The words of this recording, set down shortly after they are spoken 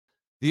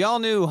The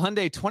all-new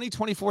Hyundai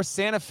 2024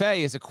 Santa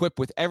Fe is equipped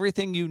with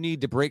everything you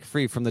need to break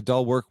free from the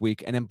dull work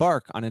week and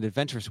embark on an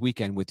adventurous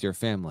weekend with your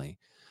family.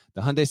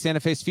 The Hyundai Santa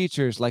Fe's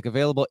features like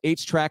available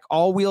H-Track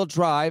all-wheel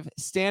drive,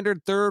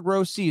 standard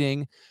third-row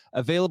seating,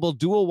 available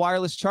dual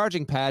wireless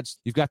charging pads.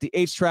 You've got the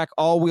H-Track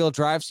all-wheel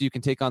drive so you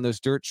can take on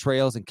those dirt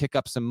trails and kick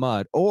up some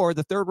mud. Or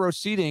the third-row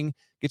seating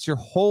gets your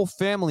whole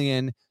family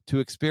in to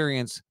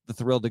experience the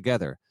thrill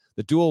together.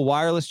 The dual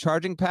wireless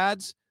charging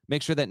pads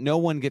make sure that no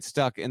one gets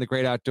stuck in the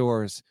great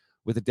outdoors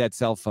with a dead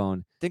cell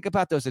phone. Think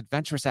about those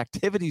adventurous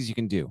activities you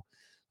can do.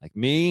 Like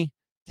me,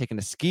 taking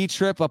a ski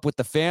trip up with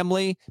the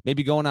family,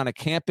 maybe going on a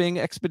camping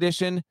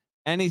expedition,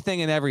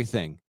 anything and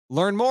everything.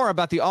 Learn more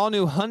about the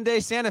all-new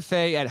Hyundai Santa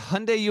Fe at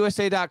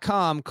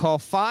HyundaiUSA.com. Call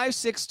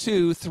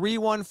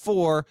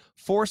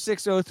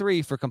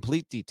 562-314-4603 for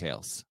complete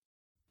details.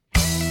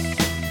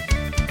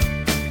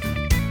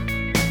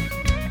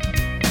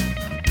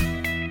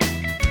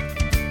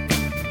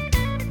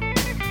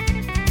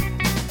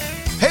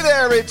 Hey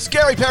there, it's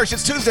Gary Parrish.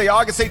 It's Tuesday,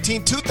 August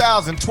 18,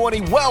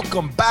 2020.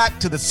 Welcome back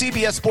to the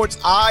CBS Sports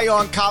Eye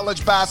on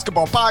College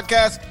Basketball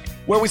podcast,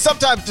 where we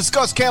sometimes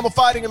discuss camel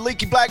fighting and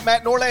leaky black.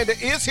 Matt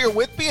Norlander is here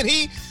with me, and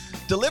he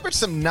delivered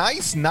some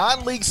nice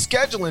non-league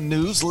scheduling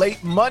news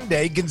late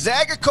Monday.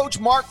 Gonzaga coach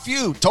Mark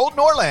Few told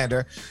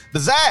Norlander the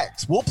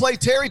Zags will play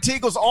Terry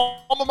Teagle's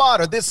alma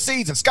mater this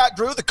season. Scott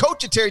Drew, the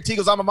coach of Terry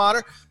Teagle's alma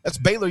mater, that's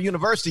Baylor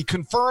University,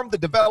 confirmed the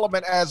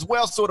development as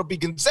well. So it'll be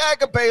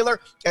Gonzaga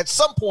Baylor at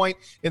some point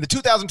in the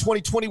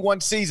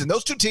 2020-21 season.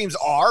 Those two teams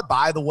are,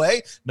 by the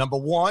way, number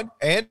 1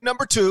 and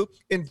number 2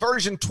 in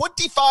version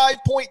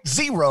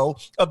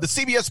 25.0 of the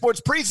CBS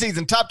Sports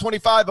preseason top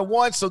 25 and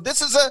 1. So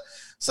this is a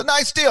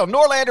nice deal.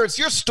 Norlander, it's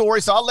your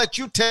story, so I'll let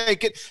you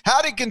take it.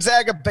 How did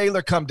Gonzaga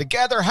Baylor come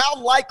together? How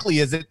likely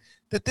is it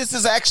that this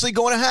is actually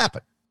going to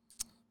happen?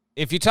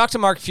 If you talk to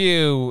Mark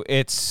Few,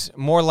 it's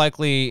more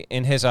likely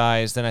in his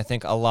eyes than I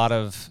think a lot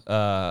of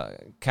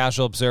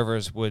casual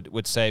observers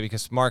would say,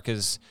 because Mark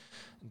is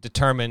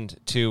determined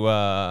to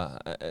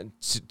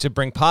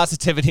bring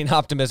positivity and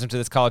optimism to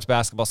this college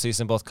basketball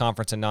season, both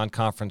conference and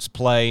non-conference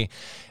play.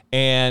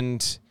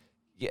 And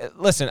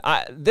listen,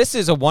 this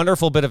is a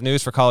wonderful bit of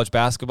news for college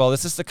basketball.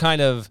 This is the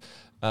kind of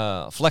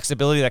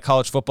flexibility that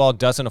college football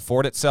doesn't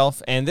afford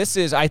itself. And this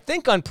is, I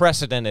think,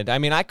 unprecedented. I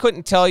mean, I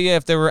couldn't tell you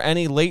if there were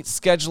any late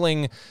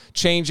scheduling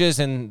changes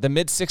in the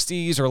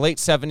mid-'60s or late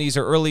 70s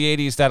or early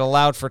 80s that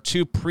allowed for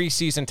 2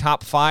 preseason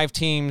top 5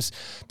 teams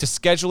to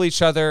schedule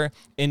each other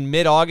in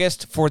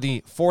mid-August for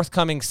the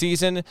forthcoming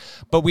season.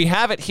 But we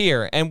have it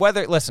here. And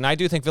listen, I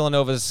do think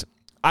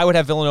I would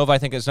have Villanova, I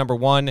think, as number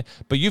 1,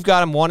 but you've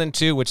got them 1 and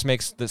 2, which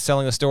makes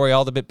selling the story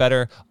all the bit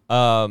better.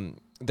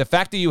 The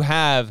fact that you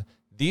have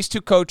these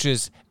two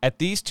coaches at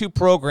these two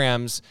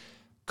programs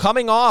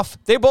coming off,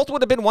 they both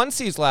would have been 1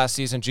 seeds last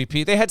season,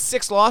 GP. They had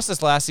 6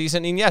 losses last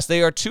season, and yes,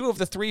 they are 2 of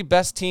the 3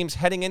 best teams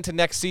heading into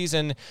next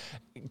season.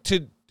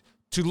 To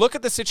look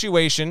at the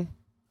situation,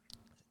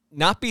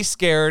 not be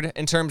scared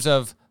in terms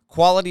of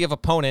quality of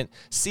opponent,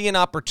 see an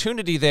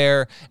opportunity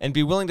there, and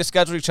be willing to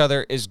schedule each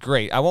other is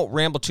great. I won't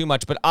ramble too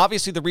much, but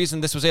obviously the reason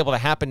this was able to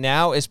happen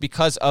now is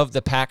because of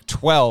the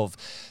Pac-12.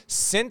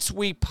 Since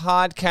we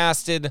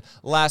podcasted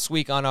last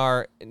week on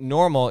our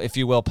normal, if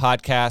you will,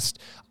 podcast,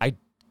 I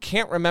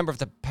can't remember if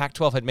the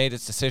Pac-12 had made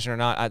its decision or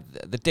not.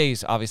 The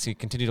days obviously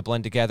continue to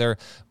blend together.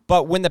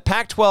 But when the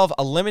Pac-12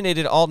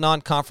 eliminated all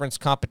non-conference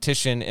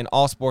competition in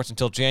all sports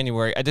until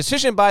January, a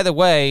decision, by the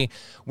way,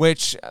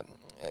 which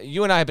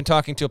you and I have been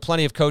talking to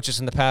plenty of coaches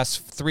in the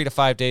past 3 to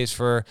 5 days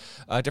for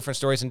different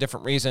stories and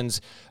different reasons.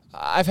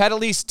 I've had at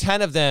least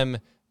 10 of them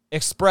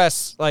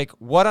express, like,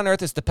 what on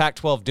earth is the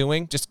Pac-12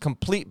 doing? Just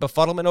complete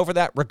befuddlement over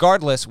that.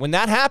 Regardless, when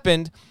that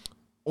happened,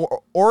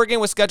 Oregon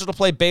was scheduled to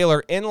play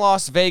Baylor in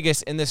Las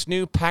Vegas in this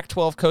new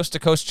Pac-12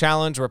 coast-to-coast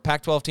challenge where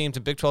Pac-12 teams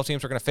and Big 12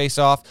 teams were going to face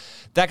off.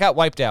 That got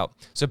wiped out.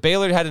 So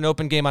Baylor had an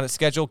open game on its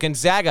schedule.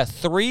 Gonzaga,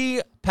 3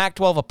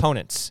 Pac-12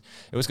 opponents.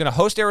 It was going to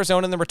host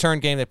Arizona in the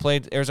return game. They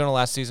played Arizona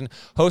last season,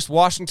 host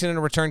Washington in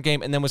a return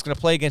game, and then was going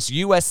to play against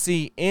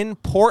USC in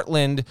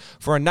Portland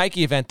for a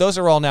Nike event. Those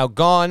are all now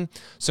gone.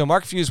 So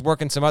Mark Few's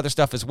working some other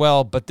stuff as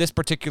well, but this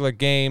particular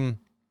game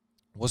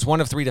was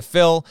 1 of 3 to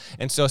fill.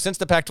 And so since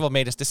the Pac-12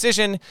 made its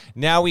decision,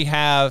 now we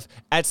have,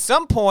 at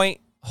some point,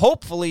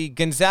 hopefully,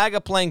 Gonzaga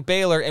playing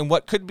Baylor in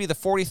what could be the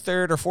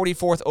 43rd or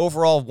 44th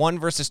overall 1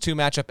 versus 2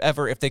 matchup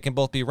ever if they can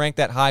both be ranked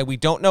that high. We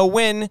don't know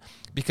when,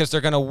 because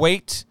they're going to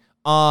wait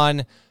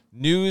on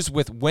news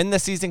with when the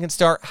season can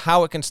start,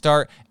 how it can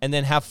start, and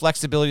then have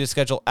flexibility to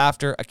schedule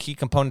after a key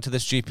component to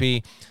this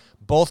GP.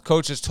 Both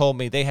coaches told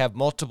me they have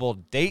multiple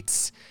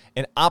dates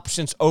and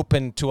options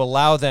open to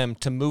allow them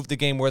to move the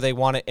game where they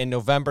want it in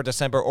November,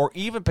 December, or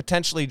even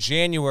potentially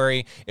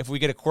January if we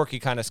get a quirky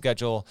kind of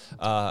schedule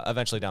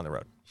eventually down the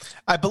road.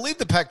 I believe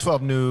the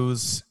Pac-12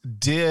 news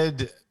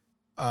did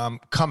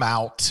come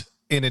out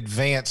in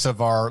advance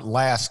of our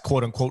last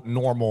quote-unquote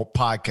normal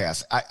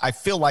podcast. I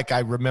feel like I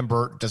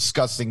remember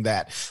discussing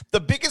that.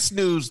 The biggest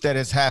news that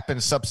has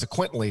happened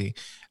subsequently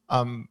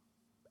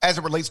as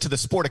it relates to the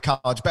sport of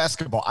college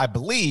basketball, I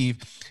believe,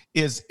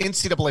 is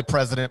NCAA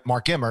President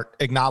Mark Emmert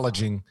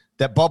acknowledging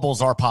that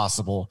bubbles are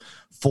possible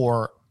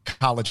for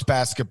college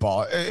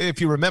basketball. If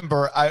you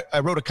remember, I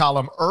wrote a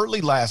column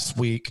early last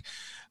week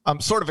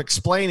sort of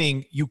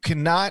explaining you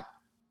cannot,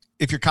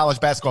 if you're college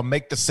basketball,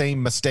 make the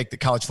same mistake that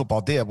college football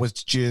did,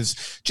 which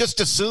is just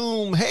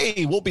assume,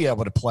 hey, we'll be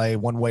able to play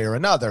one way or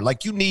another.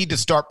 Like, you need to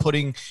start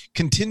putting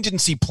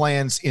contingency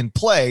plans in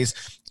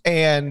place.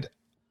 And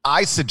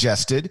I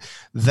suggested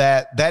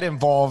that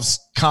involves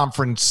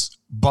conference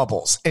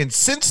bubbles. And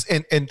since,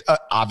 and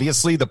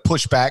obviously the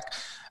pushback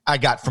I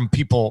got from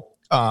people,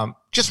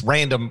 just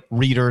random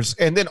readers,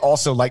 and then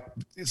also like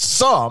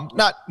some,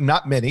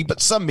 not many,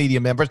 but some media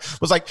members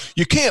was like,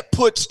 you can't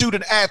put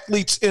student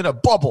athletes in a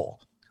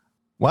bubble.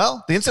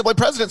 Well, the NCAA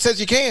president says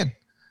you can.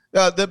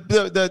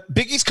 The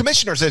Big East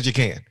commissioner says you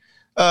can.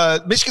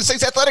 Michigan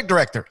State's athletic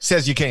director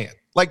says you can.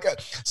 Like,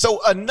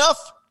 so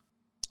enough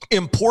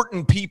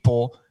important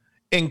people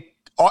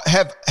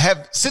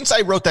have since I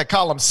wrote that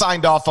column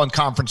signed off on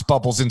conference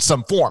bubbles in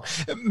some form.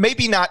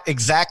 Maybe not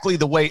exactly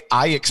the way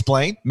I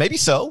explained, maybe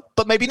so,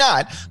 but maybe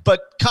not.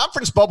 But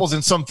conference bubbles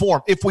in some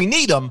form, if we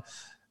need them,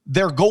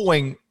 they're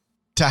going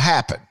to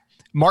happen.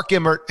 Mark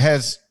Emmert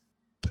has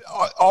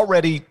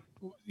already,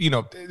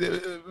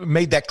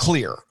 made that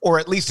clear, or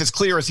at least as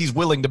clear as he's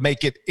willing to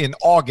make it in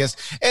August.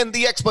 And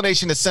the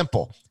explanation is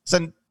simple. It's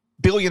 $1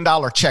 billion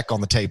check on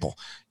the table.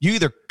 You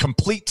either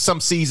complete some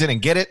season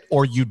and get it,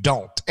 or you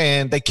don't.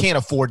 And they can't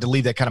afford to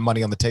leave that kind of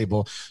money on the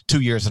table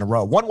 2 years in a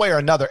row, one way or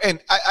another. And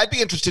I'd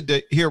be interested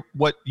to hear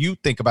what you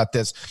think about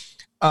this.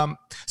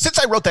 Since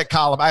I wrote that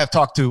column, I have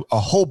talked to a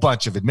whole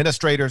bunch of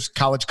administrators,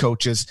 college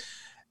coaches,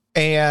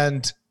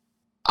 and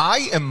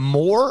I am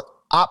more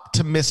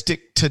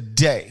optimistic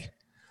today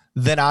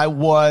than I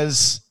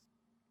was,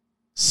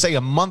 say,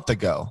 a month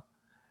ago,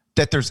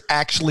 that there's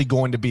actually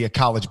going to be a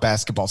college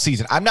basketball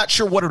season. I'm not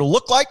sure what it'll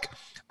look like.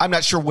 I'm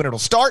not sure when it'll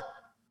start.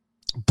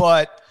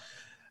 And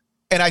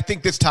I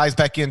think this ties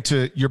back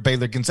into your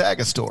Baylor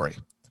Gonzaga story.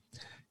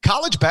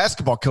 College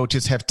basketball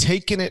coaches have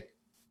taken it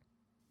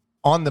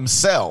on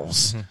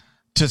themselves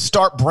to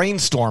start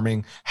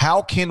brainstorming,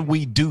 how can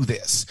we do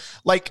this?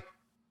 Like,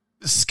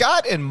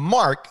 Scott and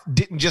Mark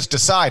didn't just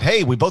decide,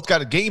 hey, we both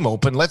got a game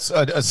open, let's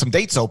some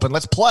dates open,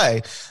 let's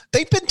play.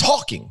 They've been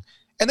talking.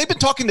 And they've been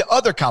talking to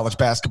other college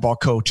basketball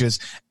coaches.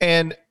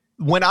 And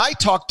when I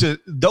talk to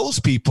those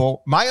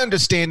people, my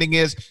understanding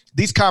is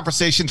these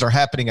conversations are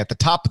happening at the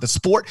top of the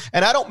sport.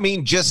 And I don't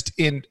mean just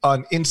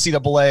on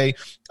NCAA,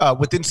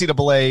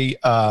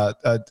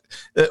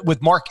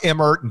 with Mark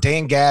Emmert and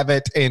Dan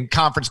Gavitt and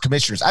conference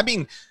commissioners. I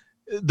mean,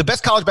 the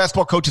best college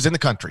basketball coaches in the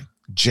country,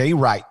 Jay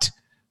Wright,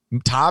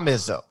 Tom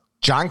Izzo,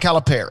 John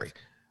Calipari,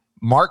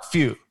 Mark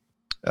Few,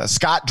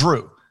 Scott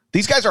Drew.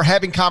 These guys are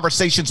having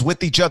conversations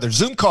with each other,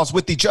 Zoom calls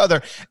with each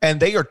other, and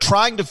they are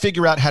trying to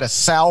figure out how to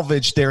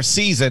salvage their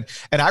season.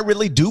 And I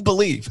really do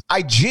believe,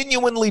 I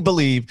genuinely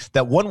believe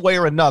that one way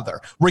or another,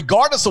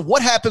 regardless of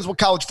what happens with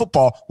college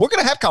football, we're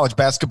going to have college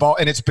basketball,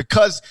 and it's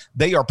because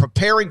they are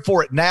preparing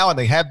for it now, and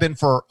they have been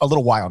for a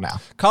little while now.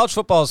 College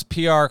football's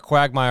PR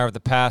quagmire of the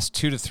past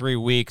 2 to 3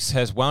 weeks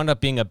has wound up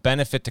being a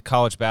benefit to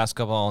college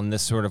basketball in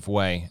this sort of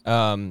way.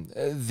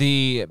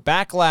 The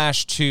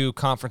backlash to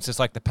conferences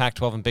like the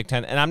Pac-12 and Big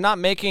Ten, and I'm not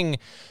making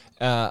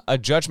a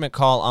judgment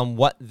call on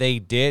what they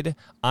did.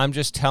 I'm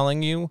just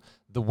telling you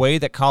the way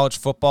that college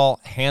football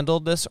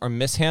handled this or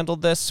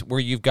mishandled this, where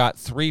you've got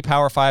 3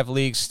 Power 5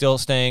 leagues still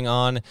staying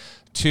on,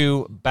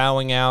 2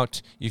 bowing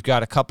out. You've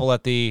got a couple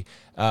at the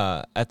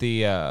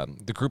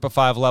Group of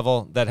 5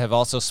 level that have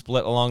also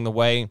split along the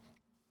way.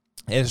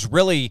 It has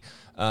really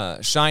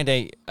shined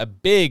a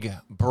big,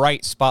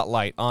 bright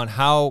spotlight on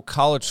how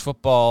college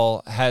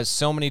football has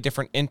so many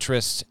different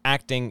interests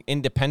acting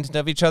independent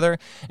of each other.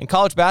 And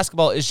college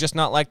basketball is just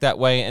not like that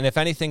way. And if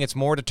anything, it's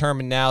more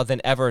determined now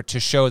than ever to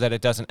show that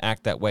it doesn't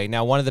act that way.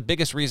 Now, one of the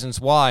biggest reasons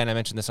why, and I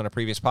mentioned this on a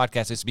previous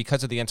podcast, is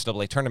because of the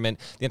NCAA tournament.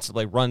 The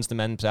NCAA runs the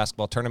men's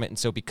basketball tournament. And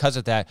so because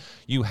of that,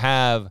 you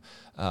have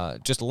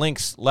just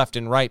links left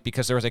and right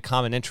because there was a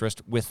common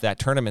interest with that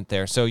tournament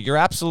there. So you're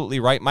absolutely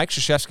right. Mike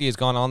Krzyzewski has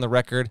gone on the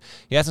record.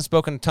 He hasn't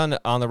spoken a ton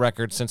on the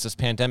record since this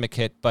pandemic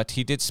hit, but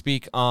he did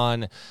speak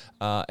on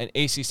an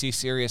ACC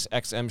Sirius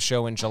XM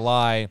show in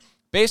July,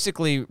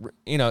 basically,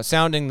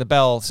 sounding the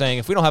bell, saying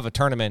if we don't have a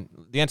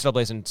tournament, the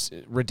NCAA is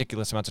in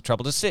ridiculous amounts of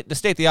trouble. To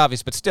state the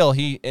obvious, but still,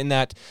 he in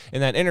that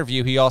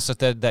interview, he also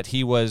said that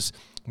he was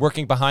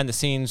working behind the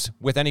scenes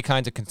with any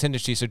kinds of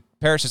contingency. So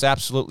Parrish is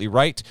absolutely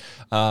right.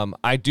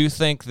 I do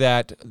think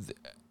that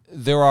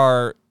there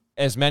are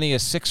as many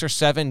as 6 or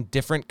 7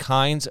 different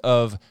kinds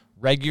of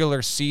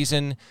regular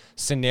season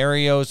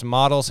scenarios,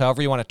 models,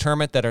 however you want to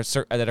term it, that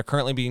are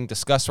currently being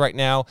discussed right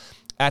now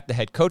at the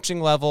head coaching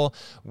level,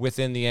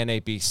 within the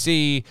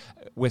NABC,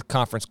 with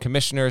conference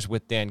commissioners,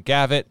 with Dan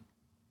Gavitt.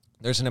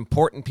 There's an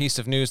important piece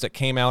of news that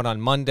came out on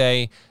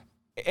Monday.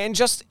 And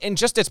just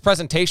its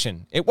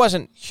presentation, it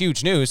wasn't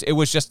huge news. It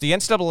was just the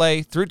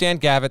NCAA, through Dan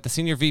Gavitt, the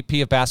senior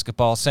VP of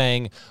basketball,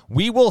 saying,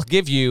 we will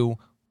give you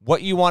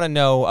what you want to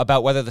know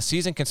about whether the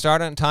season can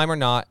start on time or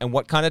not and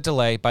what kind of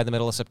delay by the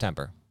middle of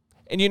September.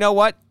 And you know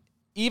what?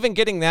 Even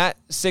getting that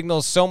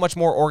signals so much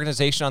more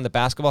organization on the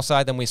basketball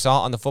side than we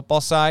saw on the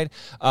football side.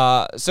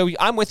 So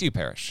I'm with you,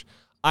 Parrish.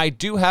 I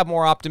do have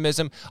more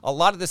optimism. A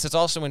lot of this is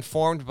also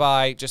informed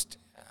by just,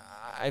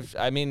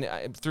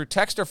 through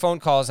text or phone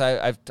calls,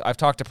 I've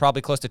talked to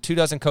probably close to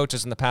 24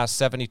 coaches in the past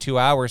 72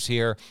 hours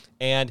here.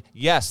 And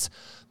yes,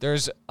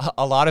 there's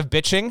a lot of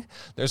bitching.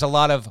 There's a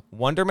lot of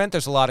wonderment.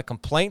 There's a lot of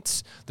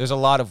complaints. There's a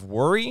lot of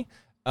worry.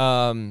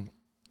 A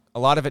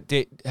lot of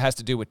it has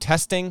to do with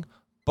testing.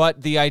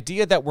 But the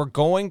idea that we're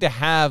going to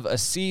have a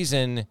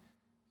season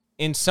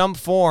in some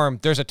form,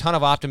 there's a ton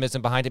of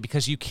optimism behind it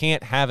because you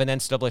can't have an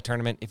NCAA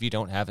tournament if you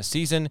don't have a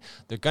season.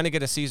 They're going to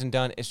get a season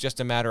done. It's just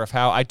a matter of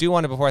how. I do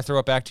want to, before I throw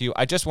it back to you,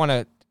 I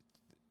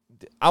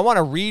want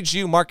to read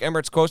you Mark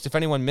Emmert's quote if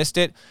anyone missed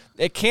it.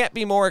 It can't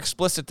be more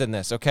explicit than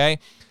this, okay?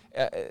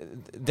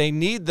 They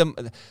need them.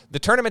 The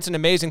tournament's an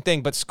amazing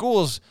thing, but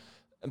schools,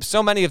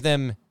 so many of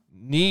them,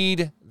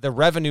 need the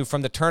revenue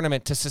from the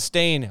tournament to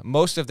sustain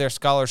most of their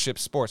scholarship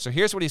sports. So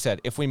here's what he said.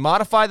 If we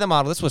modify the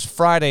model, this was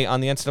Friday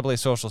on the NCAA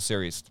Social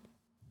Series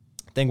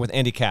thing with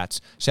Andy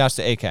Katz. Shouts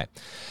to AK.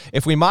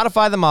 If we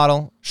modify the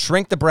model,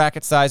 shrink the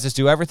bracket sizes,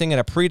 do everything in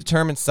a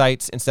predetermined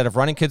sites instead of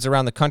running kids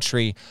around the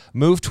country,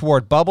 move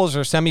toward bubbles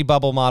or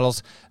semi-bubble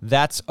models,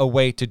 that's a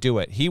way to do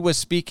it. He was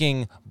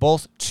speaking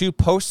both to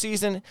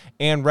postseason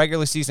and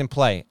regular season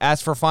play.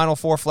 As for Final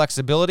Four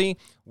flexibility,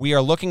 we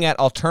are looking at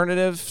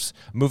alternatives,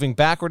 moving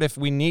backward if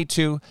we need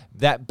to.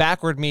 That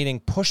backward meaning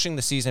pushing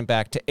the season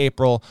back to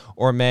April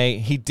or May.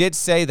 He did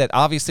say that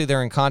obviously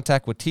they're in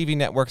contact with TV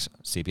networks,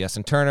 CBS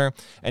and Turner,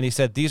 and he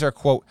said these are,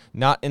 quote,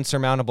 not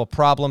insurmountable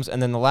problems.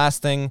 And then the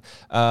last thing,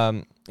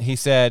 he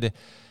said,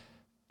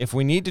 if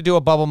we need to do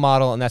a bubble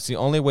model and that's the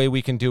only way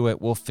we can do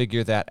it, we'll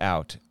figure that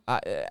out.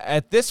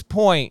 At this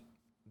point,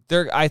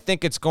 I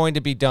think it's going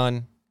to be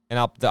done, and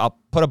I'll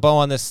put a bow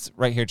on this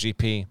right here,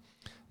 GP.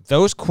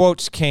 Those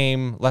quotes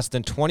came less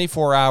than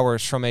 24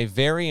 hours from a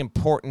very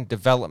important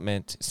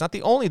development. It's not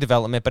the only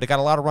development, but it got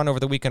a lot of run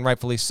over the weekend,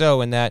 rightfully so,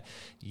 in that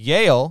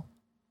Yale,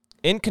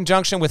 in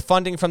conjunction with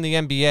funding from the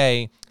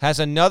NBA, has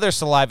another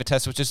saliva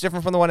test, which is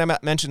different from the one I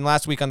mentioned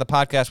last week on the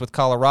podcast with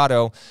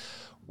Colorado,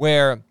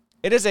 where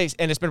it is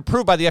and it's been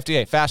approved by the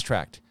FDA,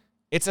 fast-tracked.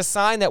 It's a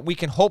sign that we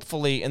can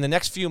hopefully, in the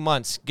next few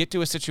months, get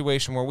to a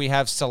situation where we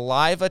have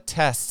saliva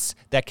tests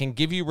that can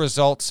give you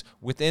results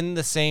within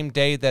the same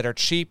day that are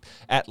cheap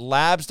at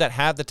labs that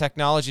have the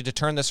technology to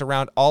turn this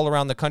around all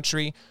around the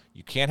country.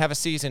 You can't have a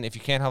season if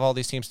you can't have all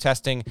these teams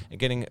testing and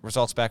getting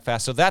results back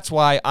fast. So that's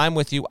why I'm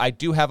with you. I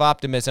do have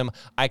optimism.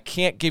 I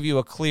can't give you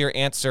a clear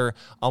answer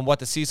on what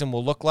the season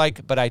will look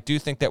like, but I do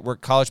think that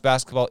college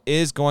basketball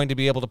is going to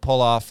be able to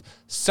pull off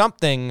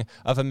something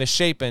of a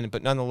misshapen,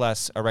 but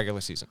nonetheless a regular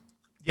season.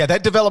 Yeah,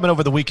 that development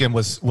over the weekend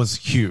was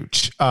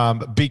huge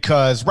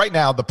because right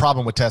now the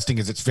problem with testing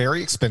is it's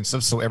very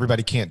expensive, so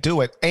everybody can't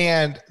do it.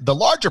 And the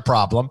larger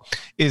problem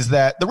is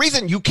that the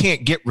reason you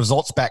can't get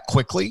results back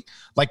quickly,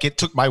 like it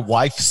took my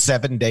wife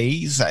 7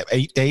 days,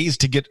 8 days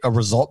to get a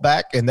result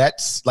back, and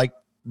that's like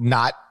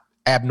not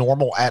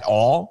abnormal at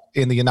all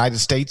in the United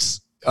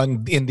States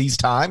in these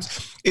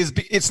times,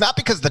 it's not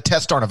because the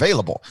tests aren't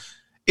available.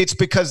 It's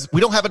because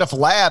we don't have enough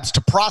labs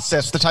to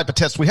process the type of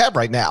tests we have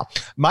right now.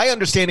 My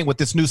understanding with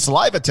this new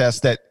saliva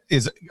test that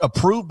is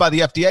approved by the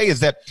FDA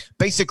is that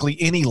basically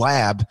any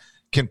lab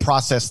can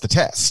process the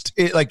test.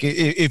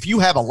 If you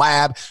have a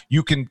lab,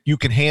 you can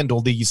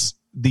handle these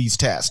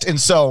tests. And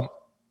so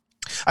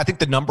I think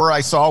the number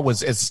I saw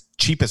was as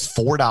cheap as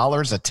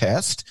 $4 a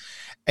test.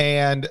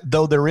 And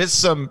though there is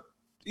some,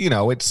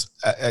 it's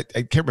I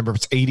can't remember if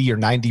it's 80 or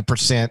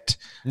 90%.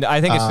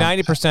 I think it's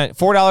 90%.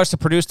 $4 to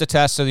produce the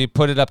test, so you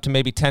put it up to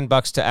maybe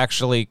 $10 to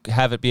actually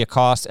have it be a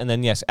cost. And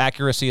then, yes,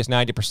 accuracy is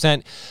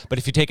 90%. But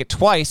if you take it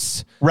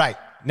twice, right,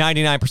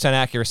 99%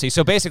 accuracy.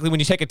 So basically, when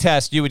you take a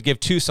test, you would give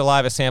 2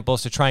 saliva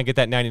samples to try and get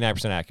that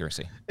 99%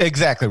 accuracy.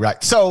 Exactly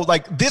right. So,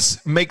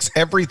 this makes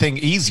everything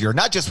easier,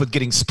 not just with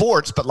getting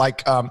sports, but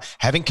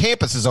having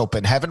campuses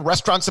open, having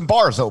restaurants and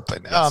bars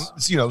open.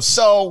 Yes.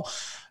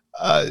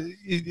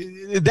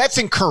 That's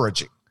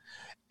encouraging.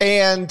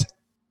 And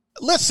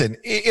listen,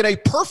 in a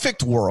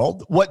perfect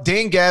world, what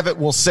Dan Gavitt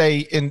will say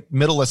in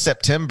middle of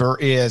September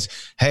is,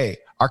 hey,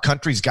 our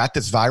country's got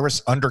this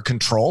virus under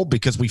control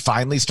because we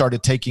finally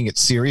started taking it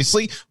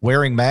seriously,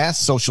 wearing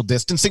masks, social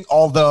distancing,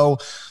 although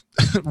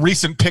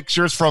recent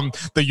pictures from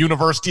the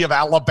University of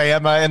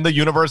Alabama and the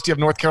University of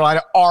North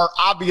Carolina are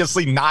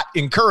obviously not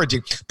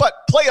encouraging. But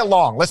play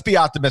along. Let's be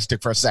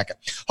optimistic for a second.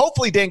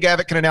 Hopefully Dan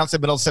Gavitt can announce in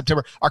the middle of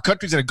September, our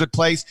country's in a good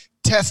place.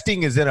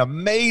 Testing is in an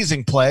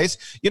amazing place.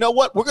 You know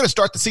what? We're going to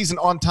start the season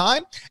on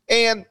time.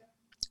 And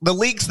the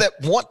leagues that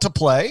want to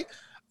play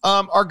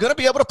are going to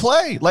be able to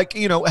play.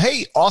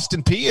 Hey,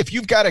 Austin P, if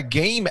you've got a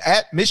game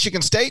at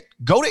Michigan State,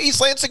 go to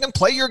East Lansing and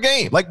play your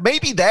game.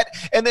 Maybe that.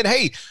 And then,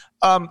 hey,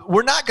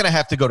 we're not going to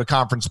have to go to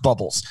conference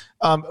bubbles.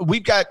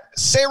 We've got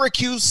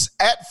Syracuse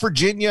at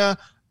Virginia,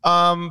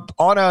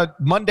 on a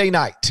Monday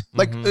night.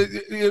 Like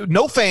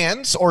no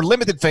fans or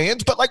limited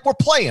fans, but like we're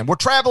playing. We're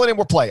traveling and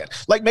we're playing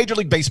like Major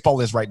League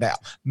Baseball is right now.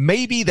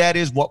 Maybe that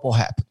is what will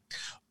happen.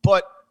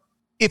 But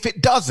if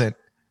it doesn't,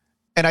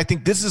 and I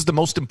think this is the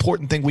most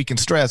important thing we can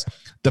stress,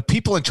 the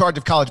people in charge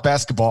of college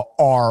basketball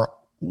are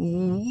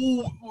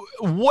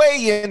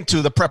way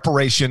into the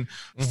preparation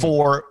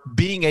for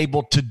being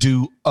able to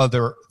do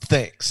other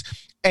things.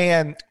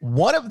 And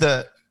one of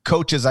the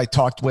coaches I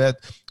talked with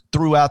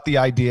threw out the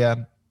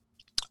idea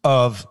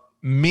of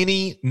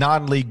mini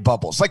non-league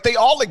bubbles. Like they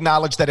all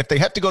acknowledge that if they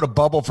have to go to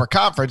bubble for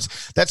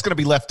conference, that's going to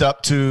be left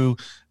up to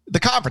the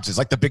conferences.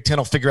 Like the Big Ten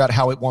will figure out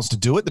how it wants to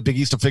do it. The Big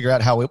East will figure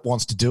out how it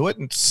wants to do it,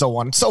 and so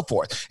on and so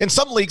forth. And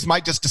some leagues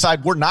might just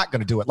decide we're not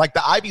going to do it. Like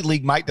the Ivy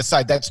League might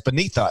decide that's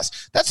beneath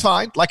us. That's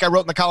fine. Like I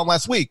wrote in the column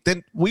last week,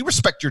 then we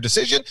respect your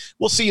decision.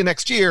 We'll see you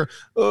next year.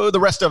 The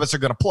rest of us are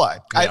going to play.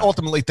 Yeah. I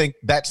ultimately think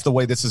that's the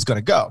way this is going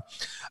to go.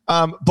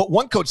 But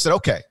one coach said,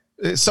 okay,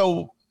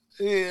 so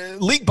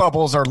league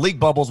bubbles are league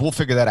bubbles. We'll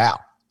figure that out.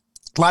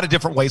 A lot of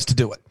different ways to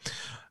do it.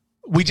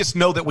 We just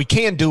know that we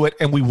can do it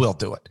and we will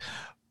do it.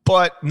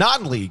 But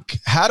non-league,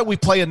 how do we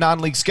play a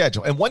non-league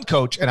schedule? And one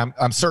coach, and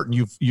I'm certain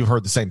you've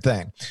heard the same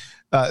thing,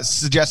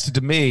 suggested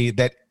to me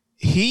that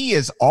he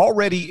is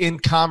already in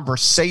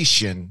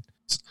conversation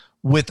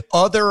with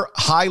other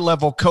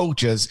high-level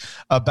coaches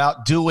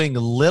about doing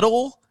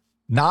little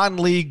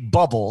non-league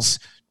bubbles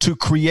to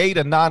create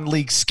a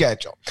non-league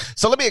schedule.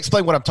 So let me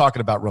explain what I'm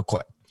talking about real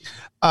quick.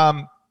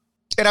 And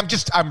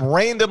I'm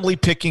randomly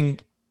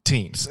picking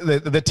teams.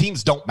 The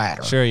teams don't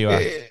matter. Sure you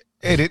are.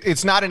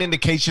 It's not an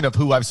indication of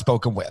who I've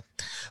spoken with.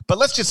 But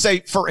let's just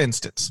say, for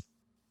instance,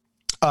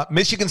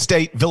 Michigan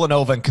State,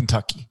 Villanova, and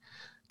Kentucky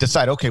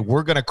decide, okay,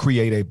 we're going to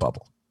create a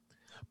bubble.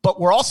 But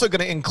we're also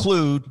going to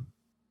include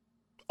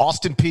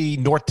Austin Peay,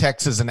 North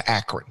Texas, and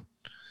Akron.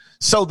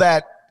 So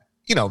that,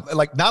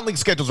 like non-league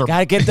schedules are... Got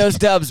to get those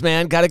dubs,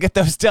 man. Got to get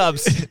those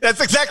dubs. That's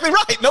exactly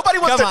right. Nobody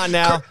wants to... Come on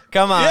now.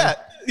 Come on.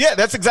 Yeah,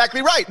 that's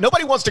exactly right.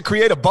 Nobody wants to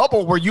create a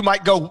bubble where you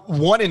might go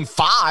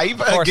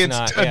 1-5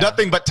 against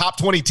nothing but top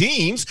 20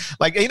 teams.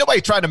 Like, ain't nobody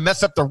trying to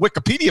mess up their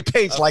Wikipedia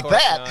page like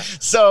that. Not.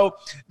 So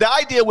the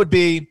idea would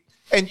be,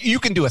 and you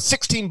can do a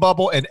 16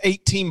 bubble, an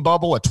 18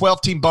 bubble, a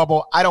 12-team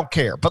bubble. I don't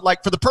care. But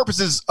like for the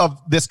purposes of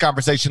this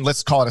conversation,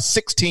 let's call it a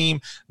 6-team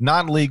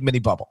non-league mini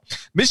bubble.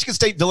 Michigan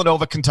State,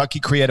 Villanova, Kentucky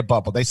create a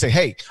bubble. They say,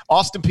 hey,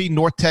 Austin Peay,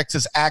 North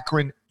Texas,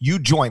 Akron, you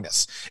join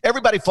us.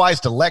 Everybody flies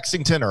to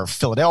Lexington or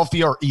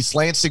Philadelphia or East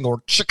Lansing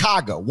or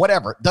Chicago,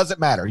 whatever. It doesn't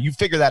matter. You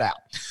figure that out.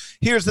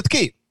 Here's the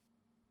key.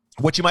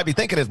 What you might be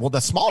thinking is, well, the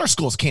smaller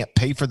schools can't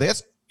pay for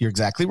this. You're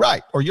exactly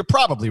right. Or you're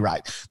probably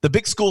right. The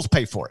big schools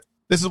pay for it.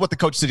 This is what the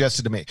coach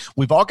suggested to me.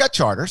 We've all got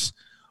charters.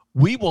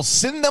 We will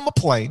send them a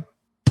plane,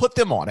 put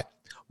them on it.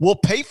 We'll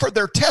pay for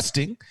their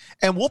testing,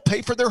 and we'll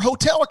pay for their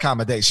hotel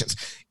accommodations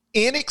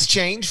in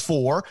exchange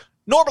for,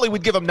 normally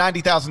we'd give them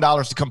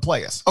 $90,000 to come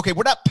play us. Okay,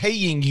 we're not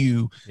paying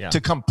you to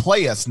come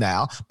play us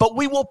now, but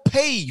we will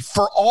pay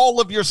for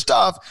all of your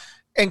stuff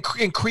and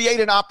create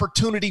an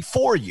opportunity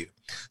for you.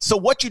 So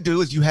what you do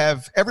is you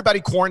have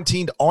everybody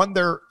quarantined on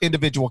their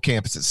individual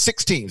campuses,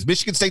 6 teams.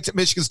 Michigan State's at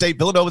Michigan State,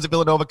 Villanova's at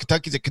Villanova,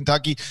 Kentucky's at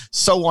Kentucky,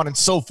 so on and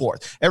so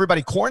forth.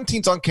 Everybody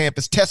quarantines on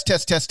campus, test.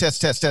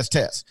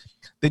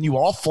 Then you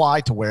all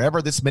fly to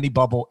wherever this mini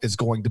bubble is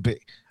going to be.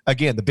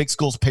 Again, the big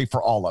schools pay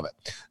for all of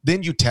it.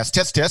 Then you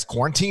test,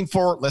 quarantine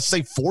for, let's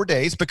say, 4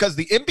 days, because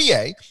the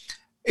NBA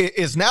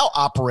is now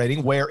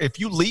operating where if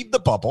you leave the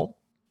bubble,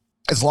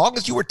 as long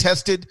as you were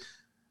tested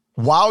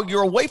while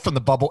you're away from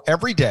the bubble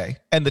every day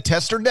and the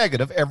tests are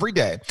negative every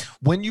day,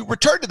 when you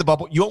return to the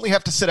bubble, you only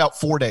have to sit out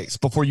 4 days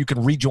before you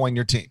can rejoin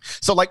your team.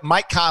 So like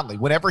Mike Conley,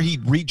 whenever he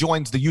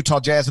rejoins the Utah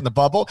Jazz in the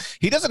bubble,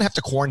 he doesn't have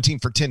to quarantine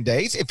for 10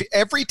 days. If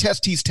every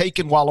test he's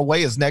taken while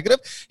away is negative,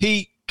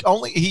 he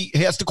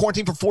has to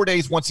quarantine for 4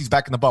 days once he's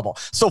back in the bubble.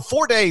 So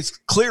 4 days,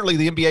 clearly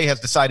the NBA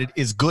has decided,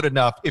 is good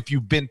enough if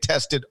you've been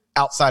tested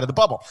outside of the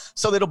bubble.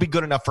 So it'll be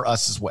good enough for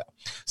us as well.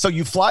 So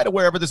you fly to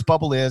wherever this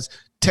bubble is,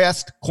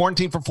 test,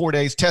 quarantine for 4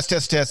 days, test,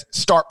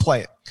 start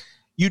playing.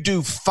 You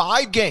do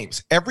 5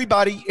 games.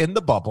 Everybody in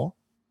the bubble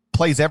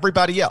plays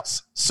everybody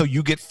else. So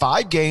you get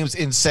 5 games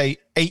in, say,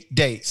 8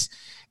 days.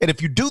 And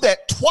if you do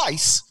that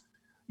twice,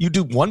 you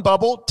do one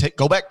bubble,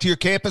 go back to your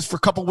campus for a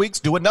couple weeks,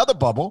 do another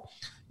bubble.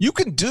 You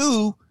can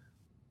do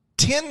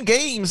 10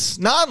 games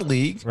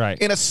non-league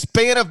in a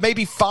span of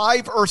maybe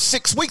 5 or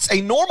 6 weeks.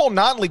 A normal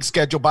non-league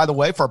schedule, by the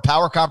way, for a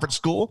power conference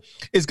school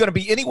is going to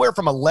be anywhere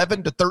from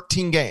 11 to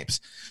 13 games.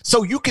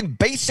 So you can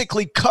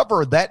basically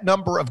cover that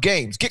number of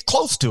games, get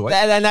close to it.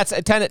 And that's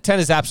 10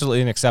 is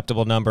absolutely an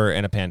acceptable number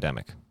in a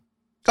pandemic.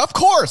 Of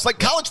course, like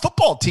college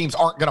football teams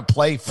aren't going to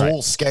play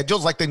full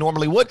schedules like they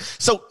normally would.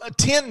 So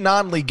 10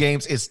 non-league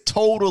games is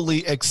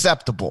totally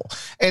acceptable.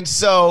 And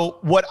so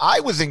what I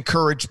was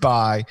encouraged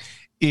by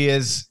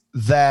is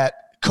that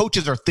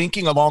coaches are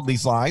thinking along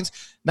these lines.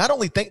 Not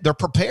only they're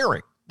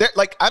preparing.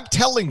 I'm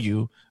telling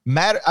you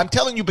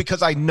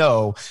because I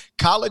know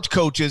college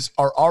coaches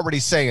are already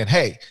saying,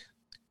 hey,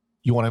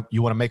 You want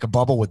to make a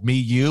bubble with me,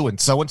 you, and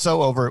so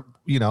over,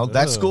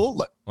 that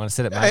school. Want to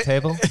sit at my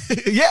table?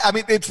 Yeah, I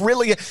mean, it's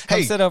really.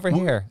 Come sit over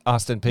here,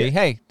 Austin P. Yeah.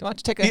 Hey, why don't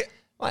you take a?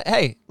 Yeah.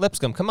 Hey,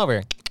 Lipscomb, come over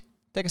here.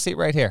 Take a seat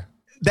right here.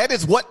 That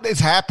is what is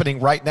happening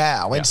right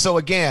now, and so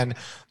again.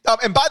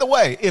 And by the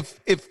way,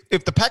 if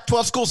the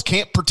Pac-12 schools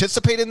can't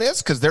participate in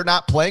this because they're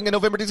not playing in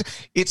November,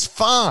 it's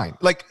fine.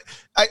 Like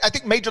I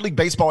think Major League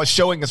Baseball is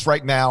showing us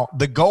right now,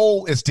 the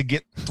goal is to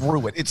get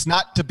through it. It's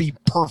not to be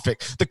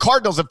perfect. The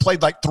Cardinals have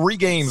played like 3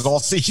 games all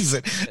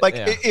season.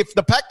 If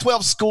the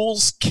Pac-12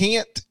 schools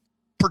can't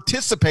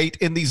participate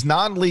in these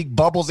non-league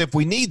bubbles if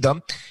we need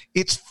them,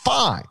 it's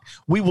fine.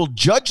 We will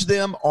judge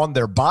them on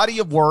their body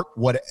of work,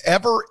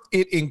 whatever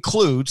it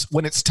includes,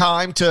 when it's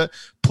time to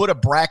put a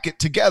bracket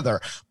together.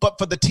 But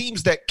for the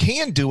teams that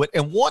can do it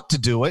and want to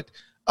do it,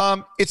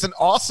 it's an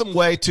awesome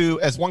way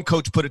to, as one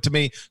coach put it to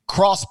me,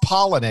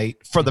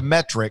 cross-pollinate for the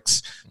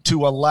metrics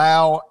to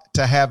allow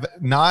to have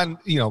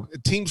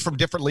teams from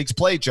different leagues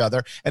play each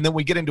other. And then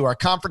we get into our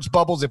conference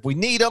bubbles if we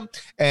need them,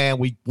 and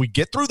we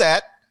get through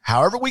that.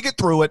 However we get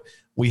through it,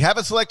 we have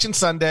a selection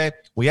Sunday.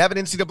 We have an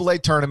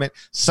NCAA tournament.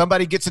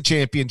 Somebody gets a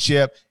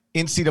championship.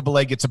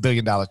 NCAA gets $1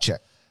 billion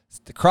check.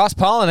 The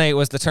cross-pollinate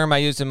was the term I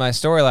used in my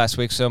story last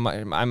week, so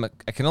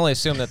I can only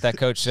assume that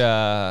coach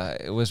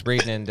was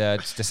reading and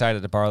just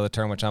decided to borrow the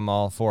term, which I'm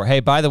all for. Hey,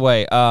 by the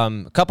way,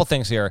 a couple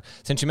things here.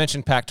 Since you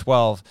mentioned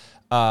Pac-12,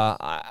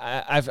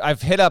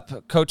 I've hit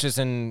up coaches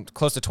in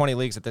close to 20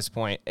 leagues at this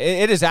point.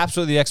 It is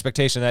absolutely the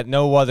expectation that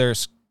no other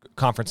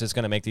conference is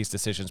going to make these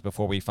decisions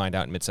before we find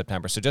out in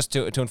mid-September. So just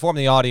to inform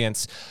the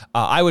audience,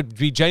 I would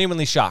be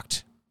genuinely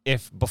shocked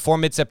if before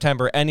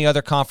mid-September any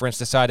other conference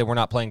decided we're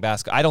not playing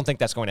basketball. I don't think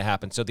that's going to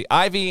happen. So the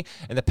Ivy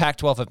and the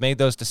Pac-12 have made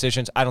those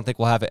decisions. I don't think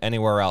we'll have it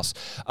anywhere else.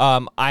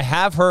 I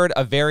have heard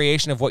a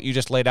variation of what you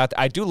just laid out.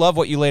 I do love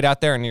what you laid out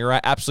there, and you're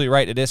absolutely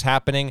right. It is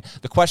happening.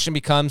 The question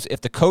becomes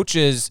if the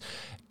coaches,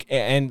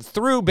 and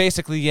through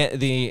basically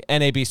the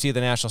NABC,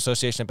 the National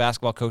Association of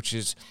Basketball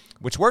Coaches,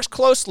 which works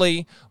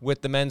closely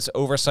with the Men's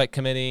Oversight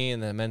Committee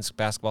and the Men's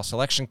Basketball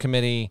Selection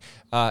Committee,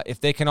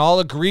 if they can all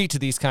agree to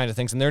these kind of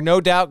things, and there's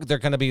no doubt they're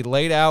going to be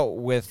laid out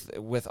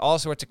with all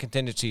sorts of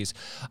contingencies.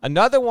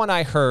 Another one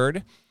I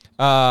heard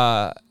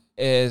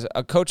is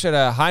a coach at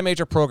a high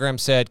major program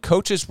said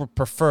coaches would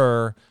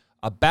prefer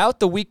about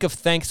the week of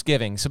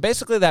Thanksgiving. So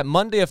basically that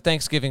Monday of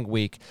Thanksgiving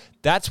week,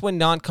 that's when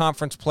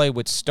non-conference play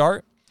would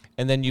start.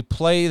 And then you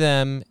play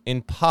them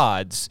in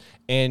pods.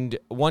 And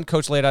one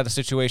coach laid out a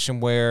situation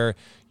where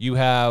you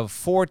have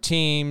 4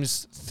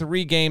 teams,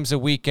 3 games a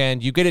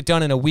weekend. You get it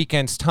done in a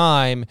weekend's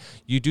time.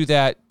 You do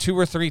that 2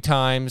 or 3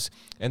 times.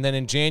 And then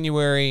in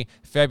January,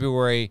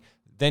 February,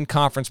 then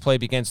conference play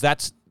begins.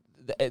 That's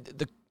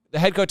the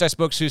head coach I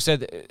spoke to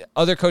said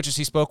other coaches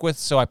he spoke with,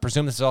 so I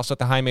presume this is also at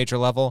the high major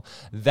level,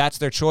 that's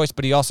their choice.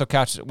 But he also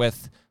couched it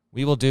with,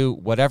 we will do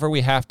whatever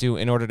we have to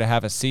in order to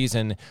have a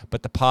season,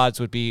 but the pods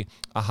would be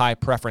a high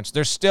preference.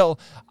 There's still,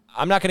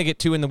 I'm not going to get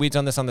too in the weeds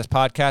on this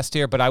podcast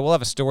here, but I will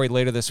have a story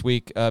later this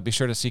week. Be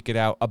sure to seek it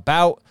out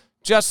about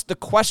just the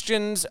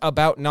questions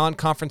about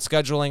non-conference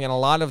scheduling and a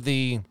lot of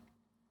the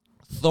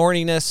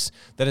thorniness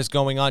that is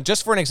going on.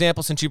 Just for an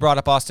example, since you brought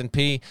up Austin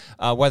P,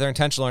 whether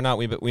intentional or not,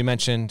 we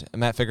mentioned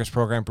Matt Figure's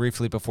program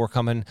briefly before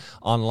coming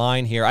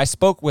online here. I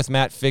spoke with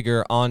Matt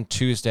Figure on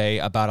Tuesday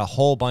about a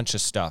whole bunch of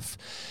stuff.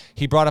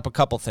 He brought up a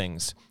couple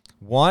things.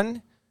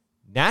 One,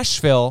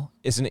 Nashville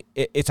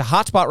it's a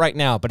hot spot right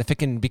now, but if it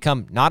can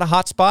become not a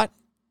hot spot,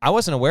 I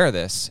wasn't aware of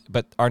this,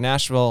 but our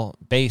Nashville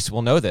base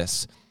will know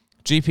this.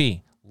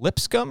 GP,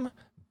 Lipscomb,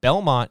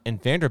 Belmont,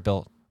 and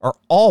Vanderbilt are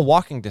all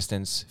walking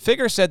distance.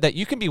 Figure said that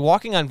you can be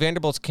walking on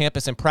Vanderbilt's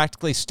campus and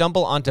practically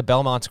stumble onto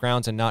Belmont's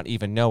grounds and not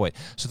even know it.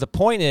 So the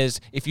point is,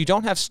 if you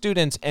don't have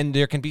students and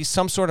there can be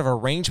some sort of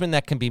arrangement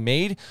that can be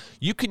made,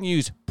 you can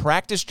use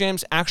practice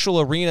gyms, actual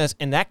arenas,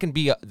 and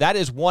that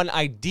is one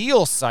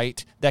ideal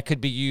site that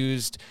could be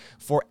used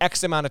for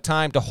X amount of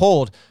time to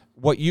hold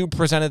what you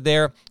presented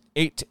there.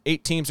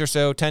 8 teams or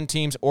so, 10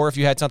 teams, or if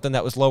you had something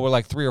that was lower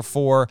like 3 or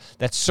 4,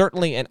 that's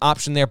certainly an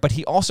option there. But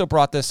he also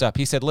brought this up.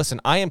 He said,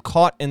 listen, I am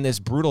caught in this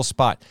brutal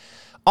spot.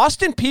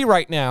 Austin P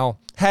right now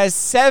has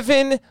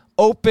 7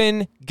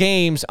 open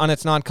games on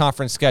its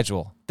non-conference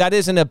schedule. That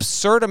is an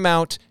absurd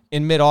amount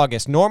in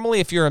mid-August. Normally,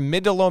 if you're a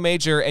mid to low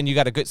major and you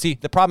got a good... See,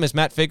 the problem is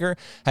Matt Figure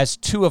has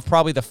 2 of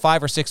probably the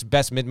 5 or 6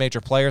 best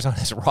mid-major players on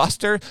his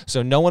roster,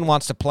 so no one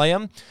wants to play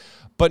him.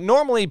 But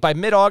normally, by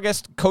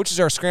mid-August, coaches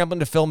are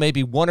scrambling to fill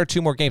maybe 1 or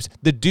 2 more games.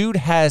 The dude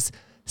has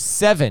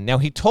 7. Now,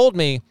 he told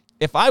me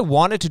if I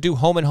wanted to do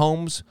home and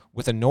homes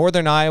with a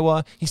Northern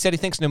Iowa, he said he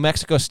thinks New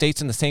Mexico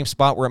State's in the same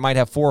spot where it might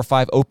have 4 or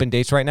 5 open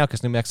dates right now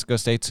because New Mexico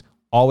State's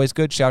always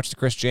good. Shouts to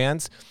Chris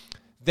Jans.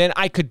 Then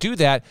I could do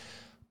that.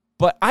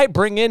 But I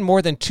bring in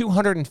more than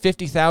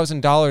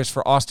 $250,000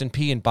 for Austin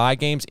P in buy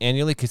games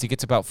annually because he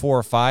gets about 4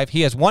 or 5.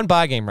 He has 1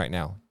 buy game right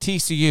now,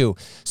 TCU.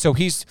 So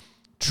he's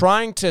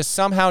trying to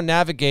somehow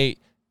navigate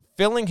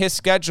filling his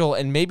schedule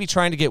and maybe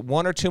trying to get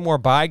 1 or 2 more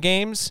buy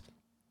games.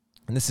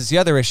 And this is the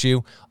other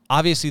issue.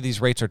 Obviously,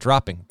 these rates are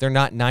dropping. They're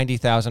not $90,000,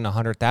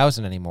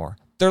 $100,000 anymore.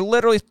 They're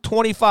literally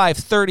 25,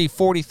 30,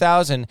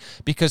 40,000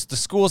 because the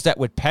schools that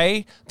would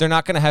pay, they're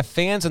not going to have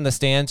fans in the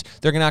stands.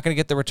 They're not going to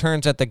get the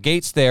returns at the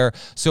gates there.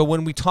 So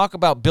when we talk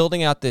about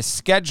building out this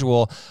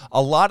schedule,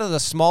 a lot of the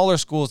smaller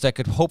schools that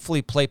could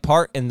hopefully play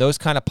part in those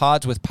kind of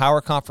pods with power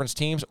conference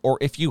teams, or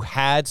if you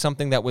had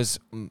something that was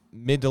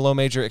mid to low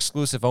major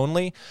exclusive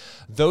only,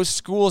 those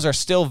schools are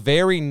still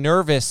very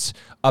nervous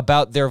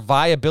about their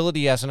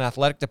viability as an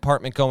athletic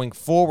department going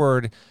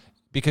forward,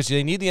 because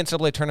they need the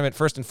NCAA tournament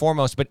first and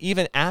foremost. But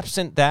even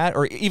absent that,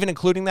 or even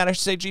including that, I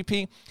should say,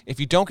 GP, if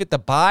you don't get the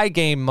buy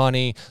game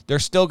money, they're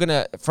still going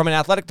to, from an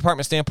athletic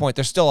department standpoint,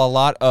 there's still a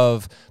lot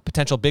of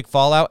potential big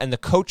fallout, and the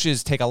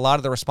coaches take a lot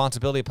of the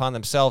responsibility upon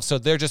themselves. So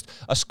they're just,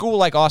 a school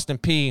like Austin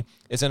Peay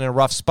is in a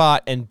rough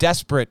spot and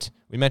desperate.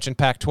 We mentioned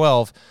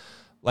Pac-12.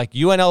 Like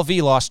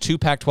UNLV lost 2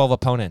 Pac-12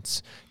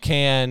 opponents.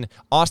 Can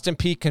Austin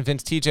Peay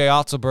convince TJ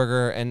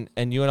Otzelberger and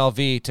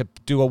UNLV to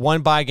do a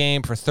one-buy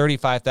game for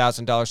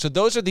 $35,000? So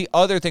those are the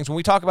other things. When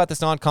we talk about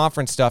this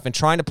non-conference stuff and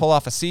trying to pull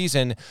off a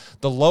season,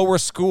 the lower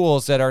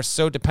schools that are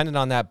so dependent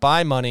on that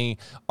buy money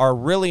are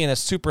really in a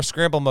super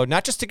scramble mode,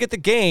 not just to get the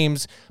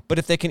games, but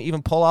if they can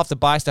even pull off the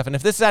buy stuff. And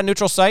if this is at a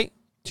neutral site,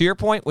 to your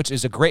point, which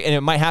is a great, and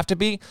it might have to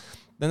be,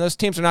 then those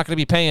teams are not going to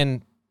be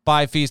paying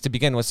buy fees to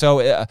begin with.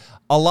 So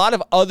a lot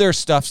of other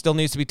stuff still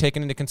needs to be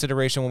taken into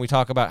consideration when we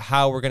talk about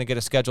how we're going to get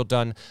a schedule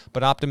done,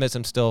 but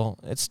optimism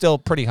it's still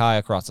pretty high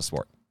across the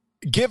sport.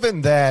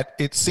 Given that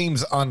it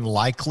seems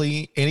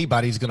unlikely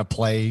anybody's going to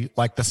play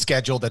like the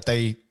schedule that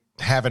they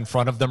have in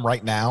front of them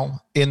right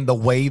now in the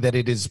way that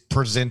it is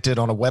presented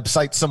on a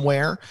website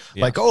somewhere,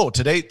 like, oh,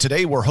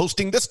 today we're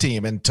hosting this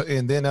team, and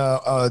then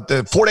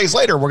 4 days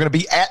later we're going to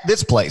be at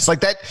this place. Like,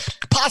 that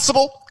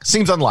possible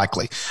seems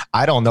unlikely.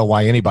 I don't know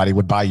why anybody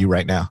would buy you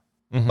right now.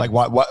 Mm-hmm. Like,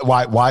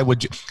 why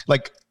would you?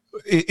 Like,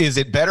 is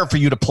it better for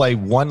you to play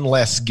one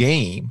less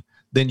game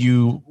than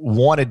you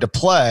wanted to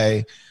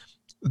play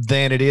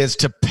than it is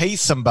to pay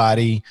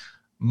somebody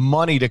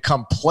money to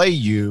come play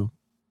you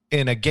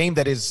in a game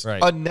that is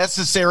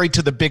unnecessary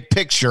to the big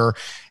picture,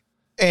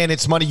 and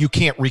it's money you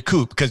can't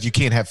recoup because you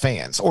can't have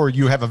fans, or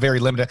you have a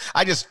very limited.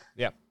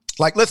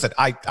 Listen,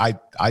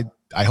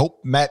 I hope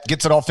Matt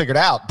gets it all figured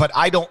out, but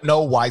I don't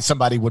know why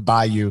somebody would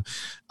buy you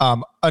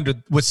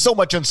with so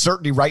much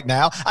uncertainty right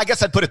now. I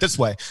guess I'd put it this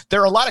way. There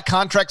are a lot of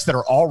contracts that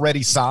are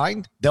already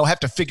signed. They'll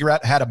have to figure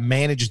out how to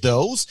manage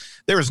those.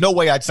 There is no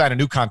way I'd sign a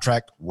new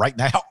contract right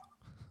now.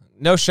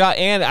 No shot.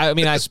 And I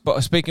mean,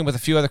 speaking with a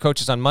few other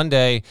coaches on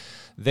Monday,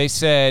 they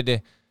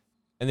said,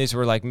 and these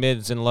were like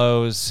mids and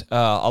lows,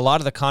 a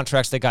lot of the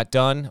contracts they got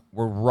done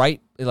were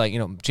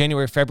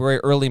January, February,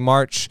 early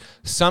March.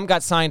 Some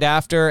got signed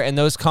after, and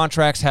those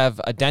contracts have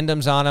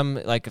addendums on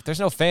them. Like, if there's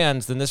no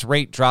fans, then this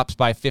rate drops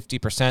by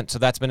 50%. So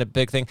that's been a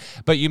big thing.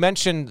 But you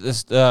mentioned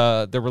this,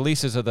 the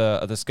releases of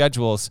the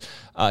schedules.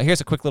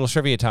 Here's a quick little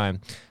trivia time.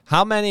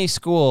 How many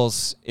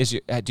schools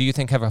do you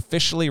think have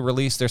officially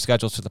released their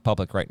schedules to the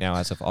public right now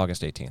as of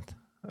August 18th?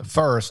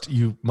 First,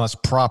 you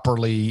must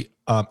properly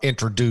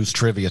introduce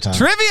trivia time.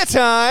 Trivia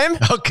time.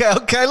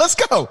 Okay, let's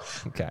go.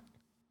 Okay.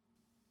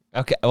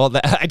 Well,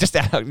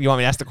 you want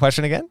me to ask the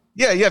question again?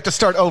 Yeah, you have to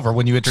start over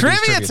when you introduce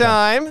trivia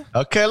time.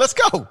 Okay, let's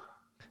go.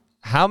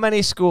 How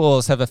many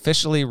schools have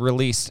officially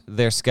released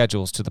their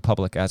schedules to the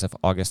public as of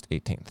August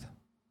 18th?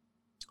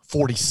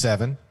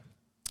 47.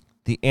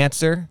 The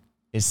answer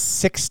is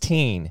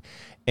 16.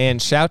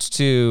 And shouts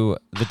to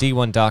the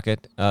D1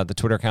 Docket, the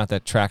Twitter account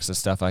that tracks this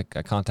stuff. I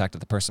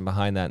contacted the person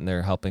behind that, and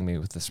they're helping me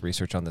with this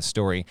research on this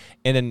story.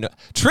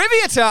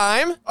 Trivia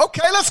time!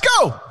 Okay, let's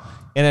go!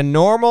 In a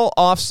normal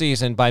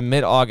offseason by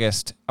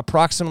mid-August,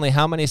 approximately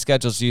how many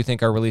schedules do you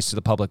think are released to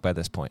the public by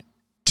this point?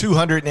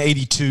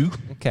 282.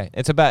 Okay,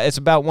 it's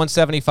about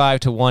 175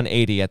 to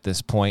 180 at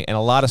this point, and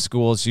a lot of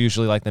schools,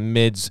 usually like the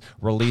mids,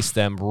 release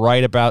them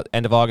right about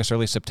end of August,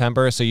 early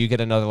September, so you get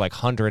another like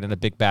 100 in a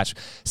big batch.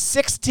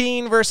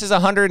 16 versus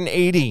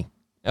 180.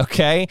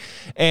 Okay,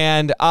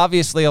 and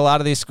obviously a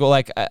lot of these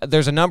schools,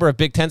 there's a number of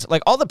Big Tens,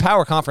 like all the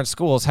power conference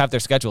schools have their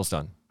schedules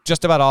done.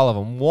 Just about all of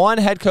them. One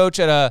head coach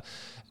at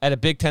a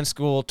Big Ten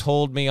school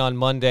told me on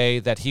Monday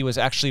that he was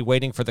actually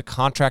waiting for the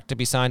contract to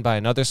be signed by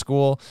another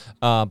school.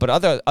 But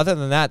other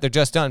than that, they're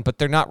just done. But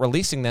they're not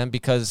releasing them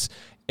because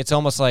it's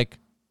almost like,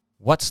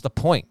 what's the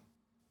point?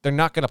 They're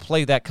not going to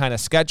play that kind of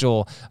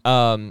schedule.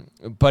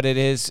 But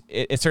it's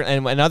certainly.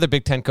 And another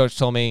Big Ten coach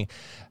told me,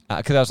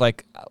 because I was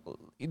like,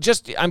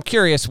 I'm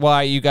curious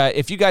why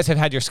if you guys have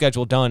had your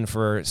schedule done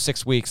for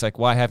 6 weeks, like,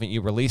 why haven't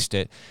you released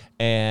it?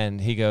 And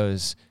he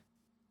goes,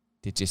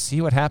 did you see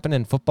what happened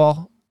in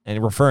football?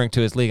 And referring to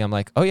his league, I'm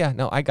like, oh, yeah,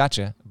 no, I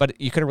gotcha. But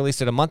you could have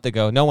released it a month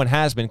ago. No one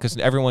has been, because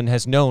everyone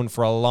has known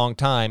for a long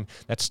time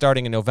that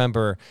starting in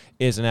November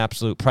is an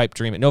absolute pipe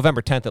dream.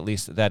 November 10th, at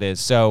least, that is.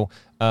 So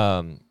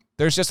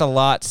there's just a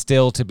lot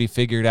still to be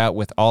figured out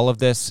with all of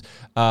this.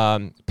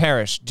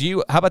 Parrish,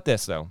 how about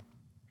this, though?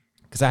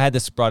 Because I had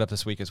this brought up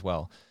this week as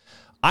well.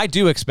 I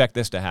do expect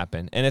this to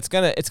happen, and it's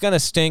gonna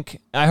stink.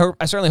 I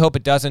certainly hope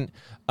it doesn't.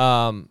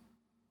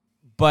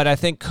 But I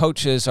think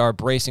coaches are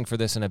bracing for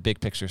this in a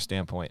big picture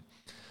standpoint.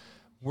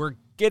 we're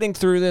getting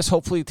through this.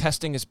 Hopefully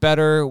testing is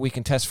better. We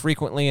can test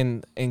frequently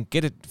and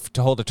get it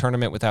to hold a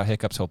tournament without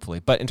hiccups, hopefully.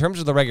 But in terms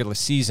of the regular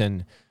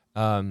season,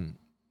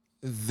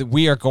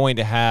 we are going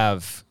to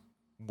have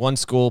one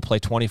school play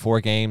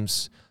 24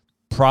 games.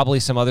 Probably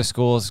some other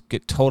schools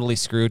get totally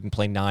screwed and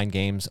play 9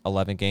 games,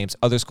 11 games.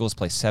 Other schools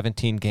play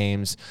 17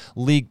 games.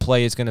 League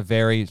play is going to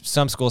vary.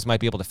 Some schools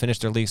might be able to finish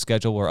their league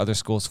schedule where other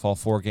schools fall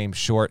 4 games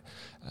short.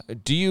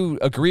 Do you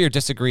agree or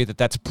disagree that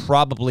that's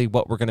probably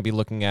what we're going to be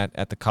looking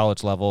at the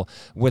college level,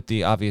 with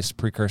the obvious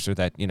precursor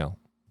that,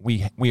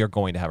 we are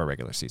going to have a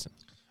regular season?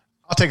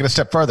 I'll take it a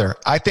step further.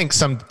 I think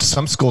some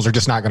schools are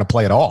just not going to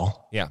play at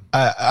all. Yeah.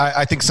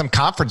 I think some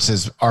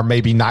conferences are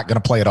maybe not going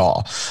to play at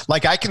all.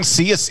 Like, I can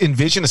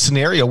envision a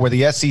scenario where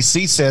the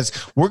SEC says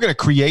we're going to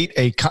create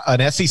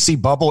an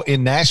SEC bubble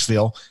in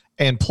Nashville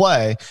and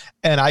play,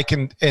 and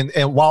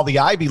while the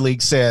Ivy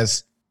League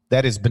says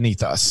that is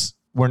beneath us,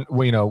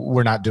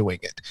 we're not doing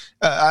it.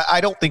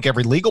 I don't think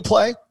every league will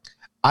play.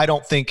 I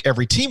don't think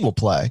every team will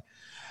play.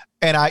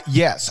 And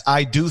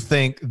I do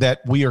think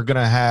that we are going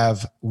to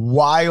have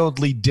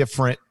wildly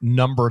different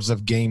numbers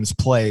of games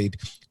played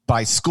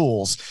by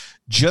schools,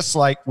 just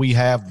like we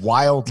have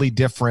wildly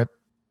different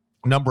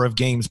number of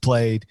games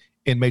played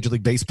in Major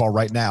League Baseball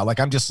right now. Like,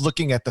 I'm just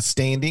looking at the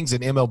standings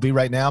in MLB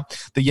right now.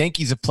 The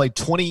Yankees have played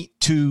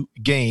 22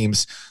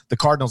 games. The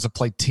Cardinals have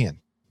played 10.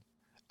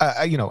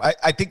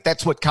 I think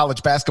that's what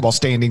college basketball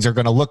standings are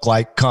going to look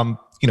like come,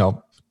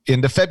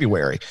 into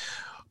February.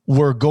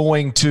 We're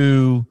going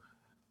to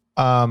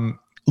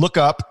look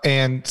up,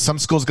 and some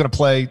schools going to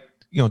play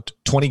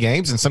 20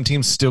 games, and some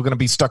teams still going to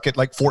be stuck at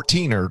like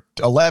 14 or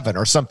 11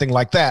 or something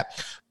like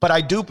that. But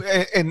I do,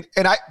 and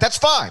that's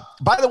fine.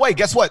 By the way,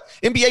 guess what?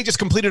 NBA just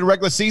completed a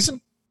regular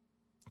season.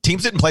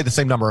 Teams didn't play the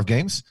same number of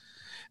games.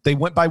 They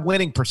went by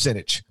winning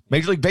percentage.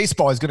 Major League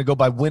Baseball is going to go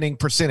by winning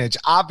percentage.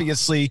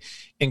 Obviously,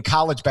 in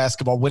college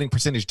basketball, winning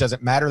percentage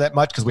doesn't matter that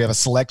much because we have a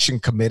selection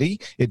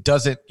committee. It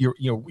doesn't,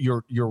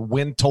 your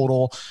win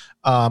total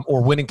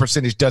or winning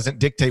percentage doesn't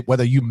dictate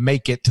whether you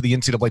make it to the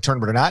NCAA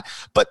tournament or not.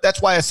 But that's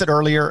why I said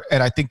earlier,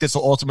 and I think this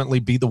will ultimately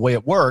be the way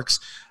it works.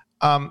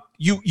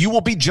 You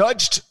will be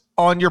judged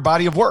on your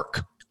body of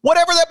work,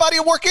 whatever that body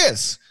of work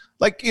is.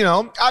 Like,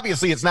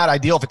 obviously it's not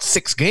ideal if it's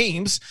 6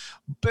 games,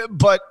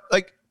 but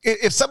like,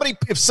 if somebody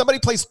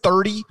plays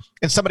 30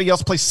 and somebody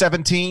else plays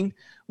 17,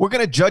 we're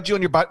going to judge you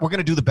on your body. We're going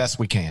to do the best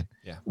we can.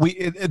 Yeah.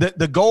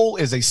 The goal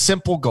is a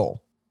simple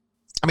goal.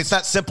 I mean, it's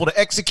not simple to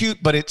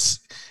execute, but it's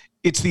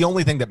the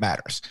only thing that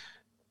matters.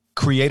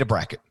 Create a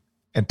bracket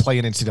and play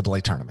an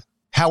NCAA tournament.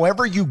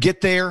 However you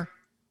get there,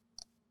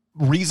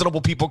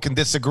 reasonable people can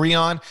disagree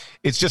on.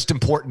 It's just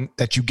important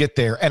that you get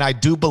there. And I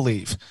do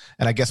believe,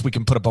 and I guess we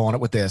can put a bow on it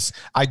with this,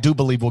 I do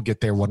believe we'll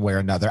get there one way or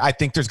another. I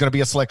think there's going to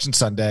be a selection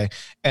Sunday,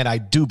 and I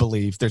do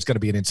believe there's going to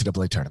be an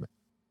NCAA tournament.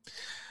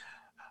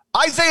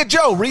 Isaiah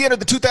Joe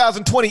re-entered the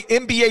 2020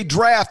 NBA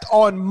draft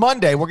on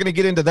Monday. We're going to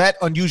get into that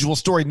unusual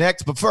story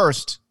next, but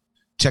first,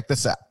 check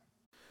this out.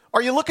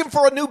 Are you looking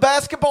for a new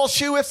basketball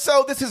shoe? If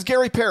so, this is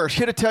Gary Parrish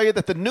here to tell you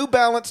that the New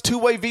Balance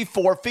 2-Way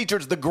V4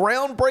 features the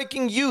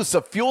groundbreaking use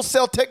of fuel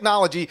cell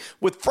technology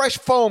with fresh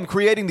foam,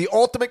 creating the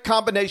ultimate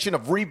combination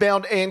of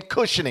rebound and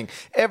cushioning.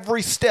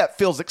 Every step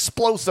feels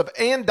explosive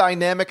and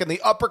dynamic, and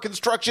the upper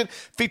construction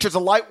features a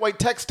lightweight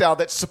textile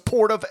that's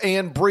supportive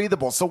and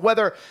breathable. So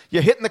whether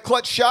you're hitting the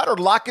clutch shot or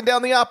locking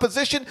down the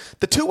opposition,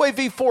 the 2-Way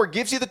V4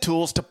 gives you the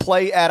tools to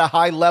play at a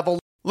high level.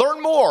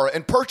 Learn more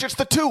and purchase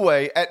the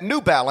 2-Way at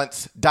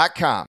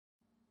newbalance.com.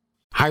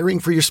 Hiring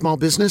for your small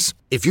business?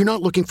 If you're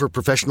not looking for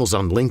professionals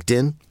on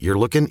LinkedIn, you're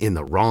looking in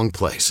the wrong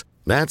place.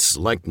 That's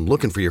like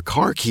looking for your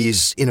car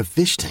keys in a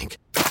fish tank.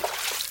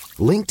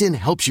 LinkedIn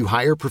helps you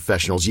hire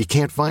professionals you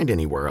can't find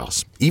anywhere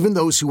else, even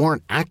those who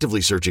aren't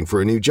actively searching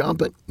for a new job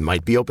but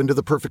might be open to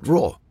the perfect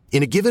role.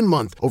 In a given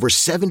month, over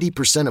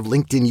 70% of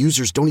LinkedIn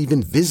users don't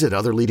even visit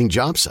other leading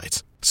job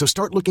sites. So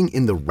start looking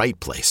in the right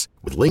place.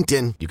 With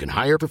LinkedIn, you can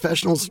hire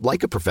professionals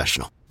like a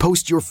professional.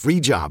 Post your free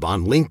job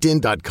on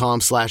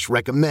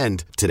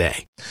linkedin.com/recommend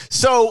today.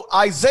 So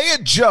Isaiah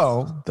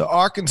Joe, the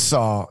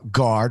Arkansas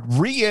guard,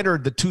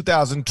 re-entered the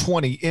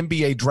 2020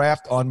 NBA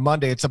draft on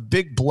Monday. It's a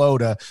big blow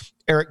to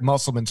Eric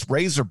Musselman's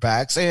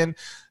Razorbacks. And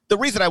the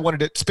reason I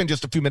wanted to spend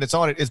just a few minutes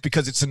on it is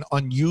because it's an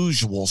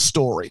unusual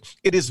story.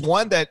 It is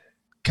one that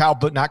Kyle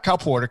Boone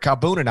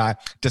and I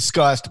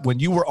discussed when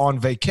you were on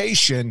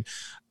vacation,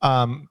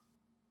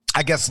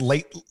 I guess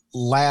late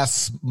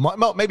last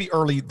month, maybe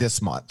early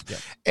this month. Yeah.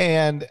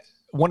 And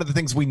one of the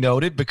things we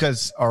noted,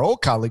 because our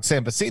old colleague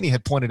Sam Vecini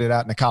had pointed it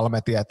out in a column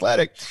at The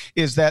Athletic,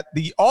 is that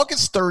the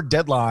August 3rd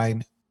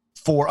deadline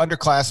for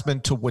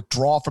underclassmen to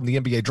withdraw from the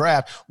NBA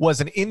draft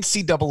was an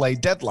NCAA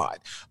deadline.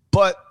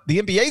 But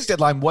the NBA's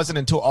deadline wasn't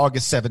until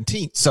August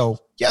 17th, so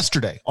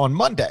yesterday, on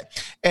Monday.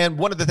 And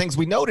one of the things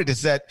we noted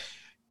is that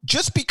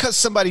just because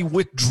somebody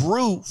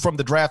withdrew from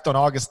the draft on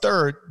August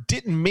 3rd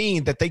didn't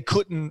mean that they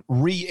couldn't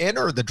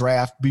re-enter the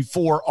draft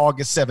before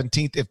August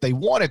 17th if they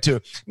wanted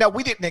to. Now,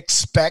 we didn't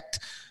expect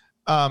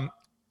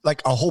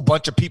like a whole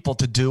bunch of people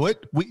to do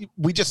it.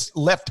 We just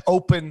left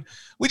open.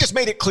 We just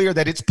made it clear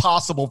that it's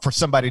possible for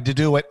somebody to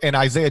do it. And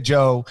Isaiah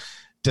Joe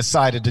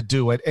decided to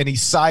do it. And he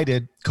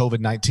cited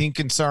COVID-19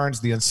 concerns,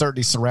 the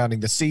uncertainty surrounding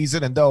the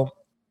season. And though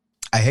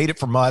I hate it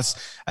from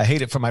us, I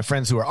hate it from my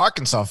friends who are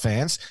Arkansas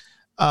fans,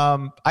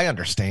 I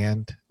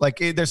understand. Like,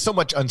 there's so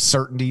much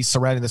uncertainty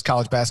surrounding this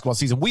college basketball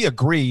season. We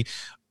agree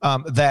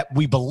that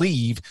we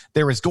believe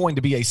there is going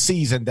to be a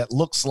season that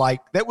looks like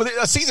that.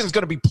 A season is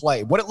going to be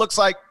played. What it looks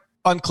like,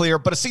 unclear,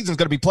 but a season's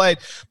going to be played.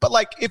 But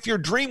like, if your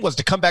dream was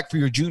to come back for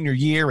your junior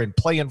year and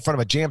play in front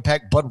of a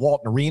jam-packed Bud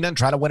Walton Arena and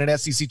try to win an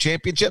SEC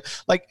championship,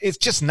 like, it's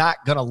just not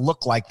going to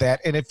look like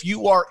that. And if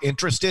you are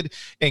interested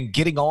in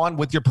getting on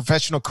with your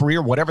professional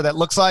career, whatever that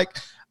looks like,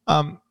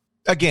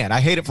 again,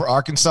 I hate it for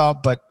Arkansas,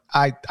 but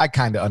I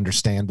kind of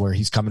understand where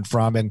he's coming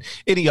from. And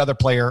any other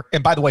player,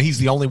 and by the way, he's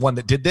the only one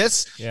that did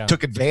this,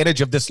 took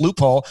advantage of this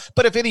loophole.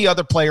 But if any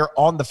other player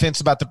on the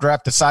fence about the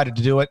draft decided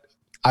to do it,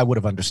 I would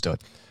have understood.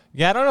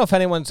 Yeah, I don't know if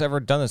anyone's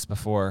ever done this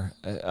before.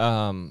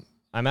 I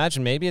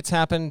imagine maybe it's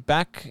happened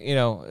back,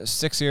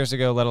 6 years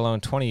ago, let alone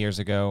 20 years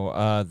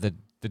ago.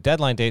 The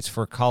deadline dates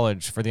for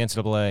college, for the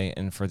NCAA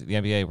and for the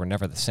NBA were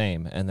never the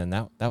same, and then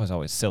that was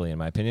always silly in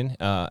my opinion.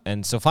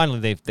 And so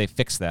finally they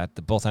fixed that.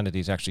 Both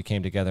entities actually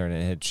came together, and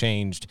it had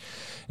changed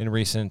in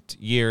recent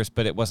years,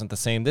 but it wasn't the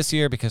same this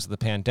year because of the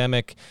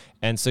pandemic.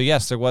 And so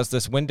yes, there was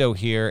this window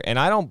here, and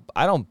I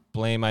don't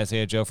blame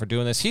Isaiah Joe for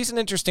doing this. He's an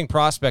interesting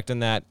prospect in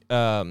that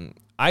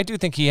I do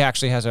think he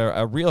actually has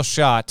a real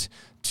shot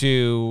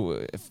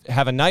to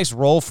have a nice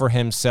role for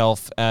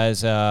himself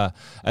as a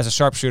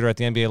sharpshooter at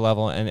the NBA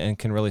level and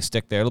can really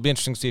stick there. It'll be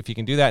interesting to see if he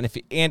can do that,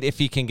 and if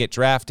he can get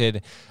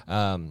drafted.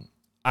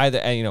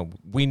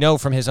 We know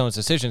from his own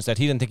decisions that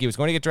he didn't think he was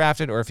going to get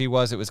drafted, or if he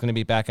was, it was going to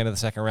be back into the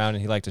second round,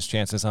 and he liked his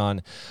chances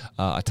on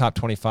a top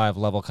 25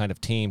 level kind of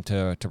team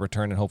to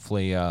return and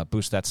hopefully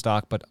boost that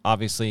stock. But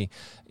obviously,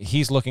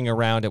 he's looking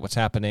around at what's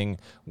happening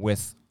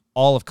with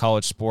all of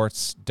college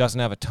sports, doesn't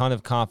have a ton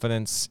of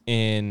confidence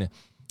in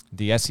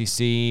the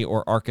SEC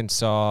or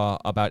Arkansas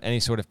about any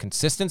sort of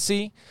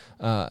consistency.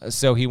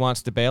 So he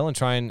wants to bail and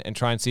try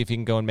and see if he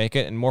can go and make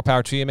it. And more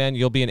power to you, man.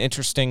 You'll be an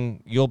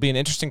interesting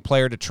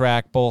player to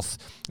track both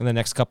in the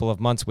next couple of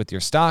months with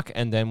your stock,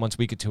 and then once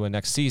we get to a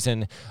next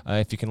season,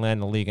 if you can land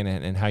in the league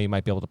and how you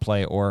might be able to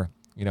play, or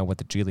what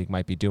the G League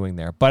might be doing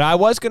there. But I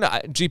was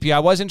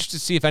interested to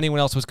see if anyone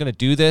else was going to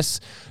do this.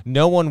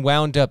 No one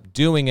wound up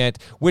doing it,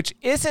 which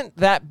isn't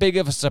that big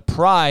of a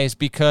surprise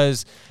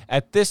because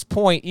at this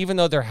point, even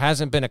though there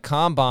hasn't been a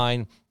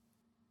combine,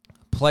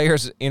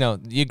 players,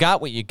 you got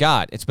what you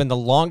got. It's been the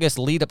longest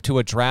lead up to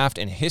a draft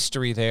in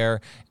history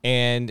there.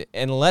 And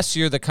unless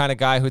you're the kind of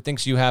guy who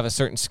thinks you have a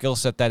certain skill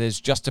set that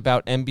is just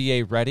about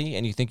NBA ready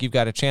and you think you've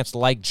got a chance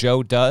like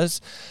Joe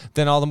does,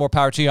 then all the more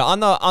power to you.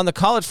 On the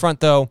college front,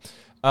 though,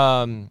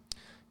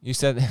 you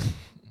said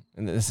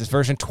this is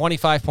version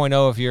 25.0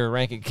 of your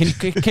ranking.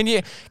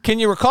 Can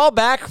you recall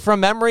back from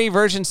memory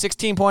version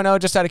 16.0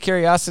 just out of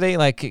curiosity?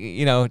 Like,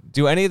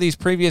 do any of these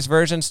previous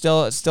versions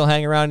still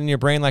hang around in your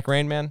brain like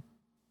Rain Man?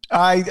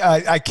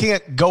 I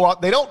can't go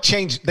out. They don't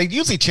change. They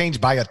usually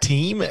change by a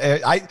team.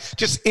 I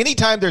just,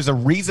 anytime there's a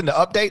reason to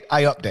update,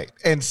 I update.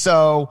 And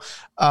so,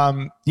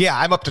 I'm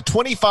up to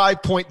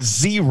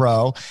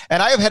 25.0,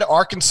 and I have had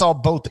Arkansas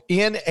both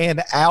in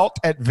and out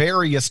at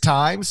various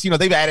times.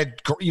 They've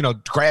added,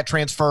 grad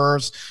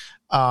transfers.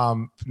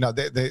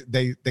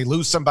 They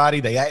lose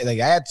somebody,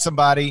 they add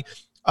somebody.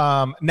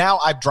 Now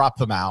I've dropped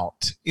them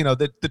out.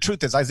 The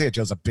truth is Isaiah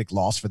Joe's a big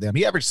loss for them.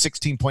 He averaged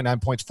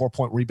 16.9 points,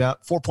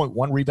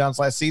 4.1 rebounds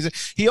last season.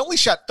 He only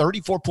shot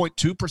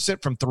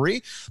 34.2% from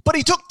three, but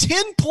he took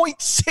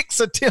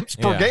 10.6 attempts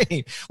per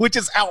game, which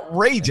is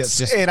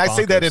outrageous. And I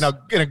say that in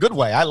a good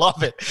way. I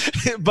love it.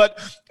 But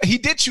he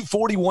did shoot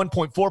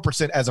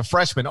 41.4% as a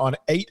freshman on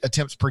 8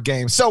 attempts per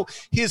game. So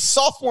his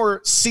sophomore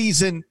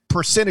season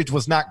percentage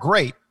was not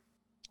great.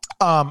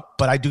 But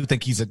I do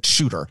think he's a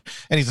shooter,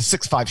 and he's a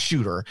 6'5"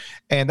 shooter.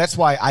 And that's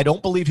why I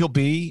don't believe he'll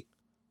be,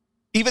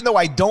 even though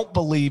I don't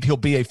believe he'll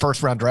be a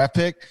first-round draft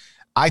pick,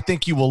 I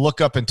think you will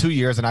look up in 2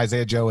 years and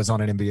Isaiah Joe is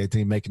on an NBA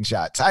team making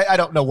shots. I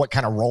don't know what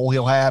kind of role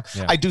he'll have.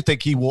 Yeah. I do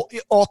think he will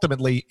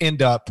ultimately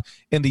end up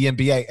in the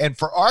NBA. And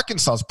for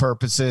Arkansas's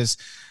purposes,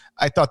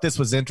 I thought this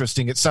was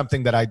interesting. It's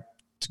something that I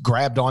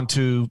grabbed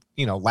onto,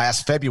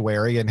 last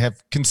February and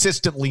have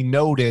consistently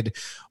noted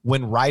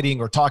when writing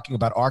or talking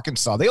about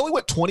Arkansas. They only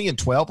went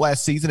 20-12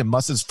 last season in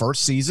Muss's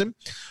first season,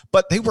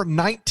 but they were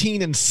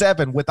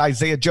 19-7 with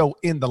Isaiah Joe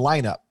in the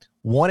lineup,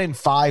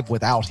 1-5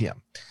 without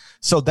him.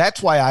 So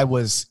that's why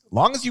as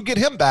long as you get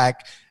him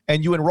back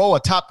and you enroll a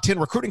top 10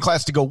 recruiting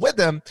class to go with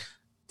them,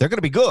 they're going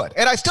to be good.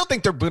 And I still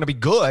think they're going to be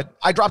good.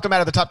 I dropped them out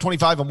of the top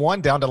 25 and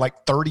 1 down to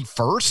like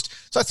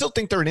 31st. So I still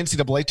think they're an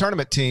NCAA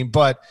tournament team,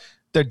 but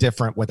they're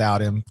different without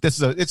him.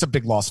 It's a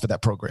big loss for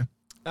that program.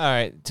 All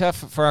right, tough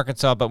for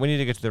Arkansas, but we need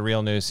to get to the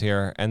real news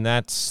here, and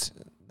that's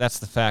the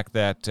fact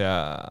that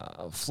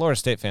Florida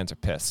State fans are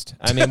pissed.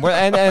 I mean,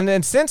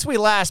 and since we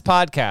last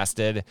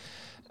podcasted,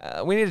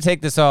 we need to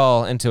take this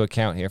all into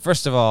account here.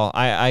 First of all,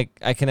 I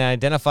can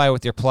identify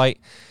with your plight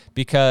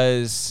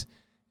because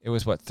it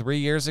was 2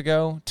 years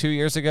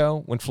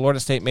ago when Florida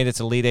State made its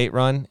Elite Eight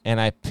run, and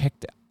I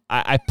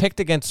picked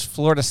against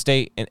Florida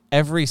State, and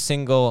every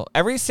single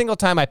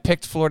time I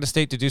picked Florida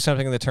State to do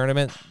something in the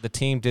tournament, the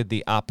team did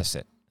the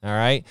opposite. All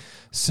right,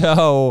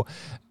 so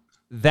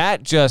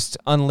that just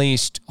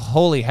unleashed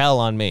holy hell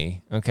on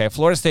me. Okay,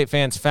 Florida State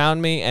fans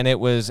found me, and it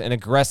was an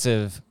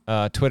aggressive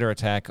Twitter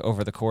attack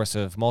over the course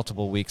of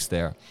multiple weeks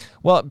there.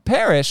 Well,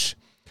 Parrish,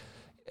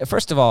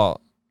 first of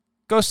all,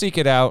 go seek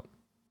it out.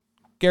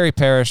 Gary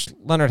Parrish,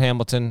 Leonard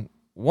Hamilton,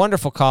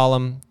 wonderful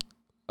column,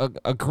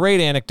 a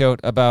great anecdote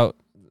about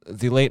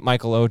the late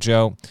Michael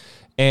Ojo.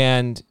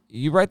 And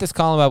you write this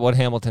column about what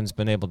Hamilton's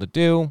been able to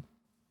do,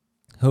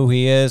 who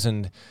he is,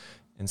 and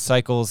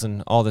cycles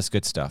and all this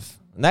good stuff.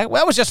 And that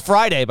was just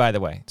Friday, by the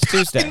way. It's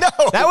Tuesday. No.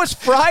 That was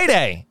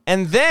Friday.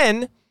 And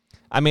then,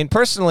 I mean,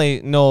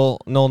 personally, Null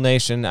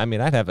Nation, I mean,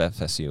 I'd have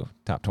FSU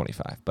top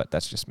 25, but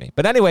that's just me.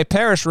 But anyway,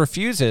 Parrish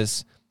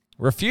refuses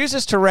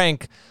to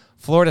rank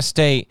Florida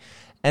State.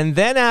 And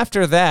then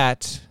after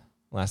that,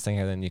 last thing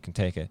here, then you can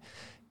take it.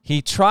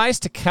 He tries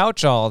to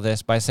couch all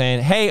this by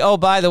saying, hey, oh,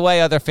 by the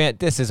way, other fan,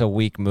 this is a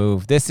weak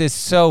move. This is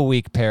so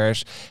weak,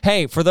 Parrish.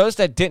 Hey, for those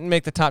that didn't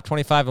make the top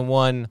 25 and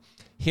won,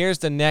 here's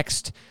the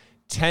next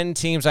 10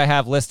 teams I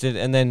have listed,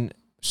 and then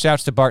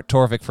shouts to Bart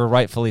Torvik for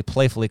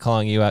playfully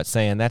calling you out,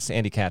 saying that's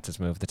Andy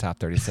Katz's move, the top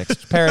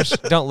 36. Parrish,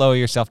 don't lower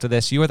yourself to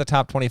this. You are the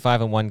top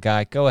 25 and 1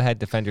 guy. Go ahead,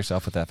 defend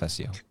yourself with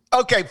FSU.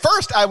 Okay,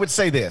 first I would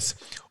say this.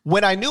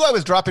 When I knew I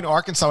was dropping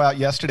Arkansas out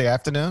yesterday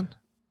afternoon,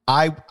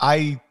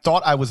 I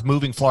thought I was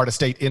moving Florida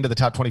State into the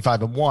top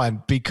 25 and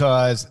 1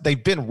 because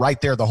they've been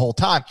right there the whole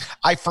time.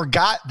 I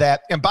forgot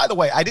that. And by the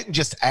way, I didn't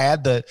just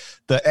add the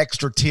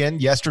extra 10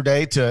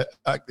 yesterday to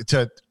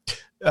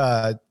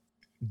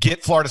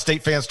get Florida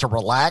State fans to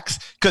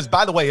relax. Because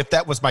by the way, if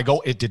that was my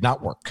goal, it did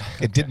not work.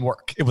 It didn't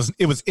work. It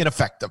was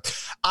ineffective.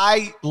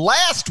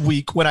 Last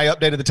week when I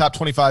updated the top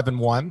 25 and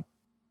 1,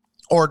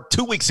 or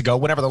 2 weeks ago,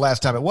 whenever the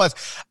last time it was,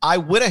 I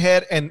went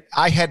ahead and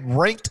I had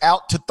ranked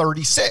out to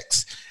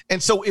 36.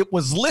 And so it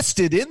was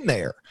listed in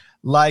there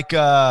like,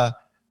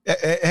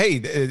 hey,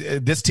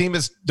 this team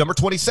is number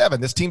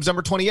 27. This team's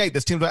number 28.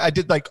 This team, I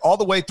did like all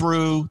the way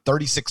through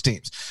 36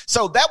 teams.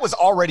 So that was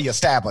already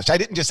established. I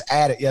didn't just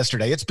add it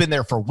yesterday. It's been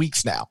there for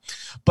weeks now.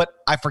 But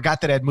I forgot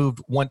that I'd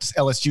moved once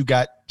LSU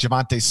got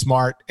Javonte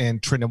Smart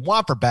and Trenton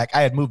Wamper back.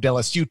 I had moved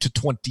LSU to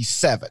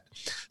 27.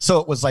 So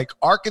it was like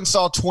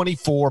Arkansas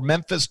 24,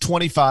 Memphis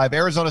 25,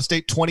 Arizona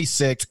State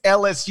 26,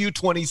 LSU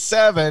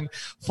 27,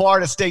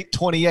 Florida State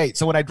 28.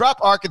 So when I drop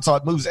Arkansas,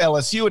 it moves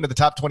LSU into the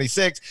top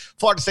 26.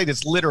 Florida State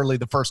is literally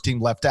the first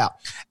team left out.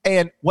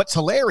 And what's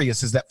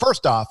hilarious is that,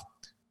 first off,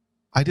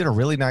 I did a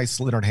really nice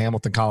Leonard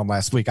Hamilton column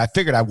last week. I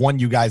figured I won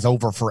you guys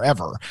over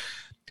forever.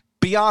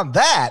 Beyond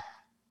that,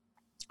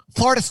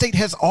 Florida State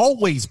has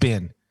always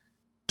been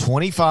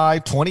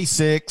 25,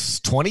 26,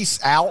 20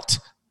 out.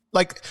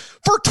 Like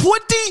for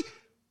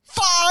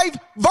 25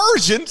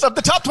 versions of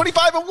the top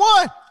 25 and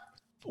 1.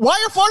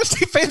 Why are Florida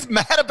State fans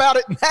mad about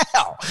it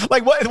now?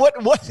 Like what?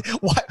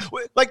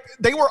 Like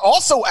they were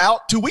also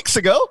out 2 weeks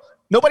ago.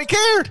 Nobody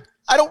cared.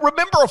 I don't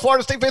remember a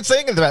Florida State fan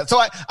saying that.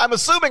 So I'm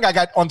assuming I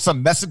got on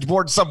some message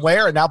board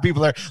somewhere, and now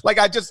people are like,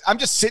 I'm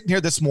just sitting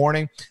here this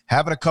morning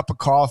having a cup of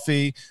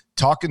coffee,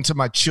 talking to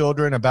my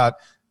children about,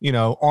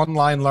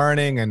 online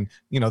learning and,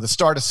 the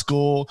start of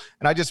school.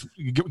 And I just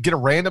get a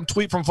random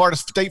tweet from a Florida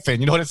State fan.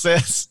 You know what it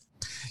says?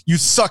 You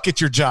suck at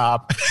your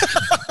job.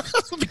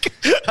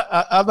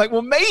 I'm like,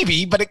 well,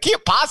 maybe, but it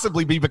can't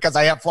possibly be because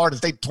I have Florida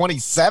State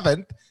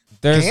 27th.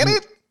 Can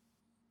it?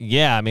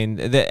 Yeah, I mean,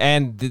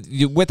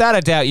 without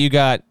a doubt, you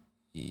got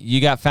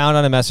found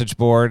on a message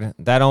board.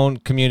 That own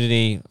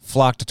community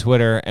flocked to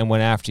Twitter and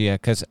went after you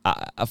because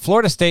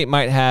Florida State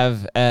might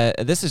have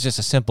this is just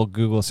a simple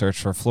Google search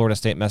for Florida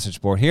State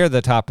message board. Here are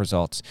the top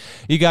results.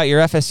 You got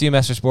your FSU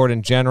message board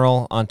in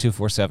general on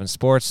 247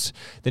 Sports.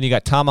 Then you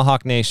got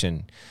Tomahawk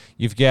Nation.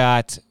 You've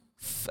got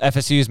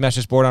FSU's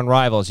message board on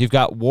Rivals. You've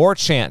got War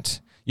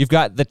Chant. You've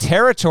got The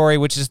Territory,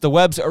 which is the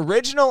web's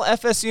original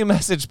FSU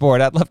message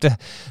board. I'd love to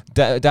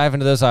dive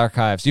into those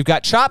archives. You've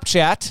got Chop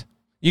Chat.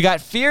 You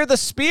got Fear the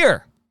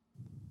Spear.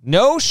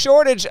 No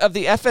shortage of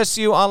the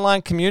FSU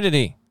online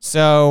community.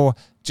 So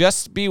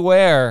just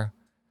beware.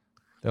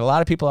 There are a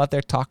lot of people out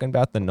there talking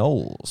about the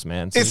Noles,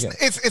 man. So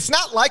it's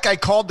not like I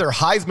called their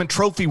Heisman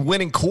Trophy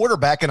winning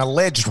quarterback an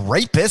alleged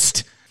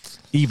rapist,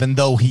 even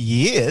though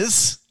he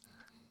is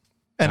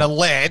an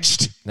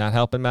alleged. Not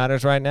helping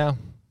matters right now.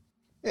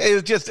 It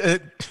was just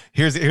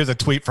here's a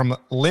tweet from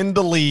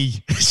Linda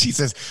Lee. She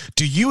says,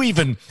 "Do you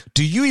even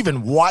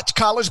watch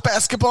college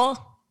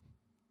basketball?"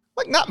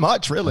 Like not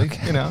much, really.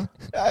 Okay.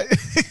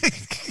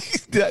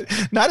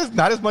 Not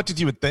as much as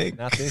you would think.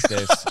 Not these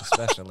days,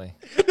 especially.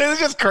 It's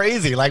just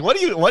crazy. Like, what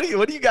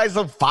are you guys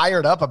so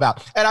fired up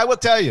about? And I will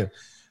tell you,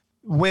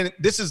 when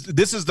this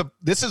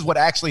is what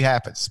actually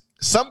happens.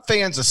 Some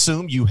fans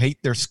assume you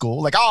hate their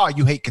school, like, oh,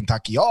 you hate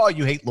Kentucky, oh,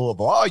 you hate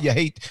Louisville, oh, you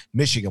hate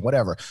Michigan,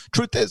 whatever.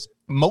 Truth is,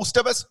 most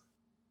of us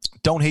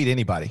don't hate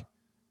anybody.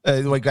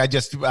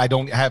 I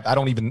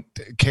don't even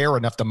care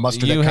enough to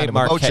muster that kind of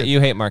emotion. You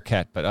hate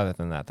Marquette, but other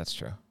than that, that's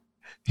true.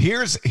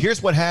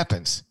 Here's what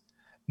happens.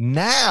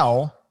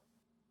 Now,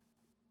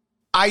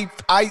 I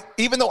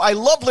even though I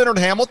love Leonard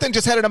Hamilton,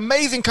 just had an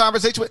amazing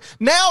conversation with.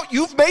 Now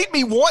you've made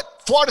me want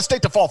Florida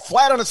State to fall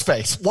flat on its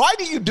face. Why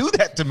do you do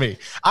that to me?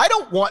 I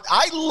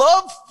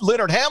love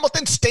Leonard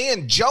Hamilton.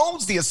 Stan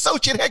Jones, the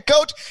associate head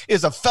coach,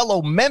 is a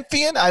fellow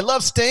Memphian. I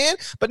love Stan,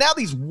 but now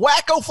these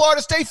wacko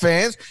Florida State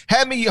fans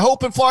have me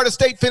hoping Florida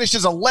State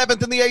finishes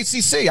 11th in the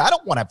ACC. I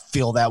don't want to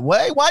feel that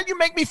way. Why do you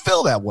make me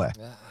feel that way?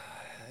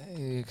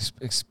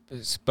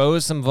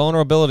 Expose some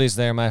vulnerabilities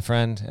there, my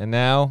friend, and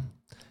now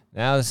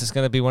this is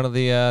going to be one of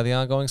the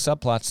ongoing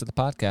subplots to the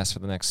podcast for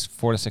the next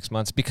 4 to 6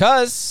 months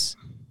because,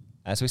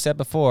 as we said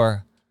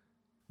before,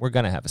 we're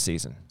going to have a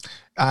season.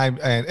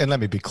 And let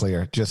me be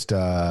clear, just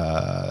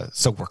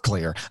so we're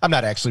clear, I'm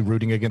not actually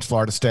rooting against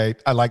Florida State.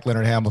 I like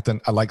Leonard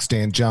Hamilton. I like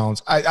Stan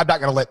Jones. I'm not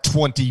going to let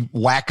 20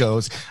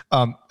 wackos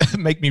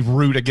make me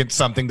root against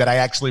something that I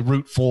actually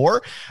root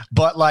for.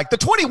 But like the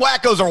 20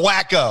 wackos are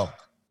wacko.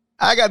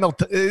 I got no.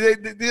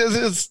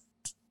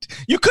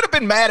 You could have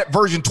been mad at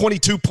version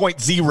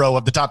 22.0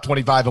 of the top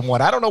 25 and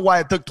 1. I don't know why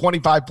it took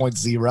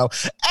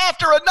 25.0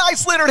 after a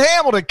nice Leonard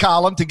Hamilton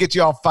column to get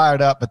you all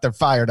fired up, but they're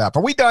fired up.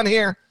 Are we done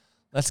here?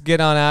 Let's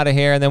get on out of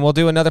here, and then we'll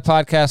do another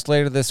podcast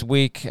later this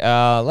week.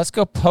 Let's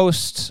go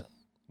post.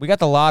 We got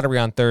the lottery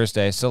on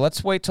Thursday, so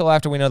let's wait till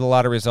after we know the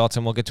lottery results,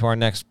 and we'll get to our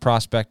next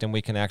prospect, and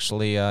we can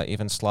actually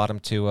even slot them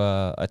to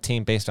a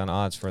team based on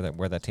odds for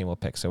where that team will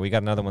pick. So we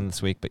got another one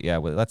this week, but yeah,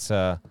 let's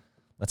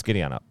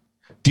giddy on up.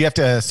 Do you have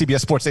to CBS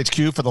Sports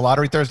HQ for the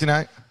lottery Thursday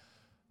night?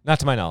 Not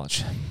to my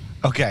knowledge.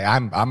 Okay,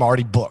 I'm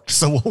already booked,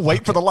 so we'll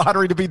wait for the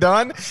lottery to be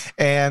done,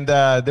 and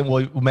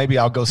then maybe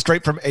I'll go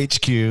straight from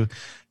HQ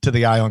to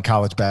the Eye on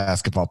College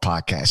Basketball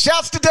podcast.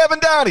 Shouts to Devin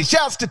Downey.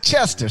 Shouts to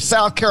Chester,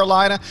 South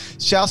Carolina.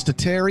 Shouts to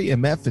Terry,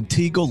 MF, and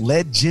Teagle,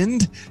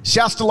 legend.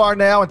 Shouts to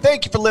Larnell, and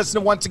thank you for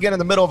listening once again in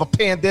the middle of a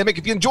pandemic.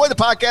 If you enjoy the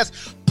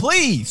podcast,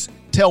 please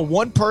tell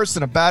one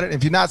person about it.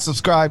 If you're not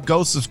subscribed,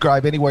 go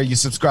subscribe anywhere you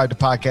subscribe to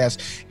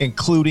podcasts,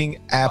 including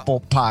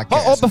Apple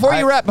Podcasts. Before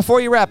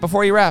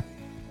you wrap,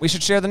 we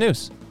should share the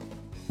news.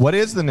 What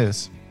is the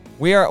news?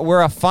 We're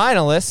a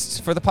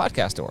finalist for the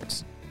podcast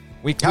awards.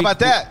 How about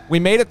that? We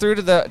made it through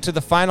to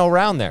the final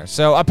round there.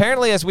 So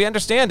apparently, as we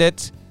understand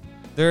it,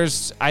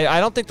 I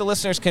don't think the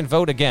listeners can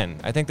vote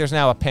again. I think there's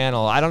now a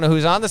panel. I don't know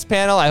who's on this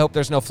panel. I hope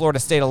there's no Florida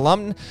State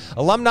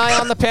alumni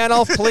on the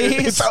panel,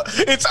 please.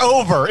 It's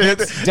over.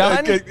 It's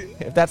done,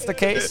 if that's the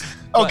case.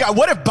 Oh, God,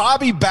 what if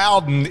Bobby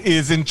Bowden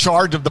is in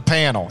charge of the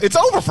panel? It's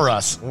over for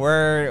us.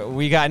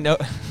 We got no...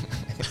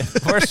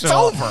 First it's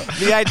over.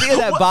 The idea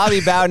that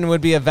Bobby Bowden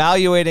would be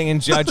evaluating and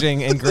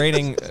judging and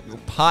grading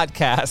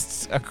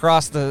podcasts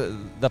across the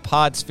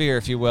pod sphere,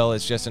 if you will,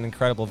 is just an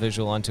incredible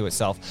visual unto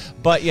itself.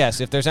 But yes,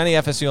 if there's any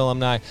FSU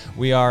alumni,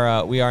 we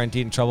are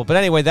indeed in trouble. But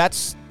anyway,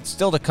 that's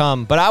still to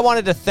come. But I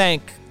wanted to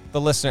thank the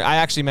listener. I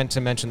actually meant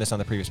to mention this on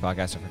the previous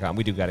podcast. I forgot.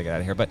 We do got to get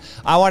out of here. But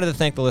I wanted to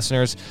thank the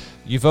listeners.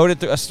 You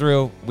voted us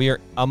through. We are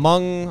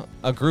among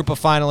a group of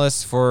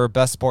finalists for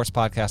best sports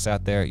podcasts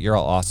out there. You're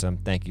all awesome.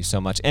 Thank you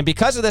so much. And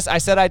because of this, I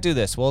said I'd do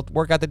this. We'll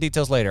work out the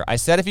details later. I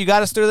said if you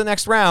got us through the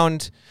next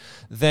round,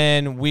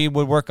 then we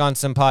would work on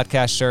some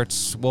podcast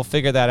shirts. We'll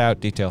figure that out.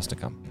 Details to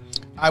come.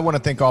 I want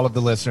to thank all of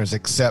the listeners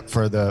except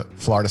for the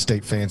Florida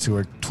State fans who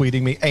are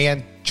tweeting me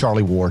and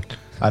Charlie Ward.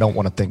 I don't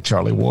want to thank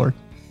Charlie Ward.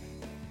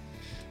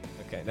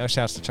 Okay, no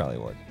shouts to Charlie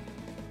Ward.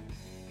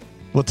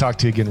 We'll talk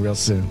to you again real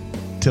soon.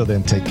 Till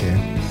then, take care.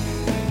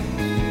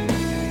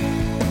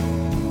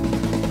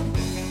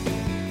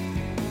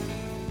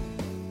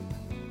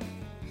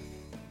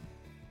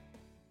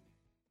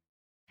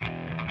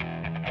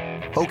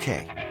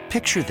 Okay,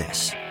 picture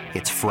this.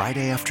 It's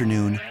Friday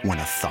afternoon when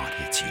a thought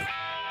hits you.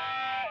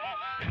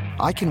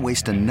 I can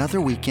waste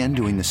another weekend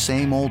doing the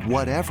same old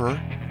whatever,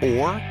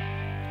 or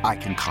I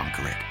can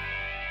conquer it.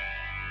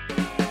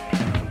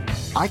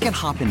 I can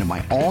hop into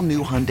my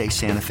all-new Hyundai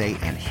Santa Fe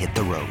and hit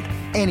the road.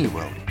 Any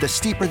road. The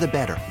steeper, the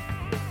better.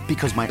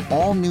 Because my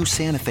all-new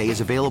Santa Fe is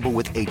available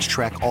with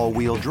H-Track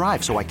all-wheel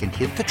drive, so I can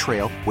hit the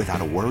trail without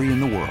a worry in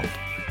the world.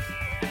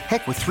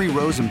 Heck, with 3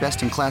 rows and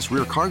best-in-class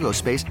rear cargo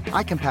space,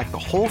 I can pack the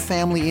whole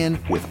family in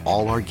with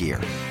all our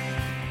gear.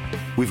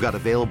 We've got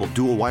available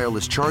dual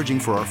wireless charging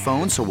for our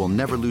phones, so we'll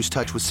never lose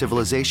touch with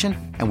civilization,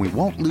 and we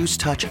won't lose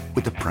touch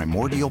with the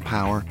primordial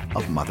power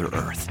of Mother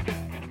Earth.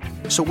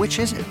 So which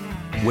is it?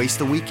 Waste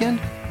the weekend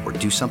or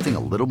do something a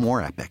little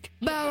more epic?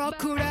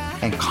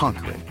 And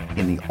conquer it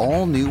in the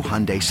all-new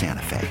Hyundai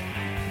Santa Fe.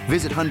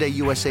 Visit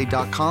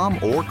HyundaiUSA.com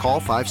or call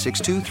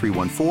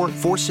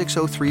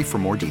 562-314-4603 for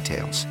more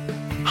details.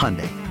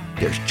 Hyundai,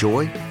 there's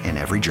joy in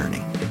every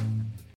journey.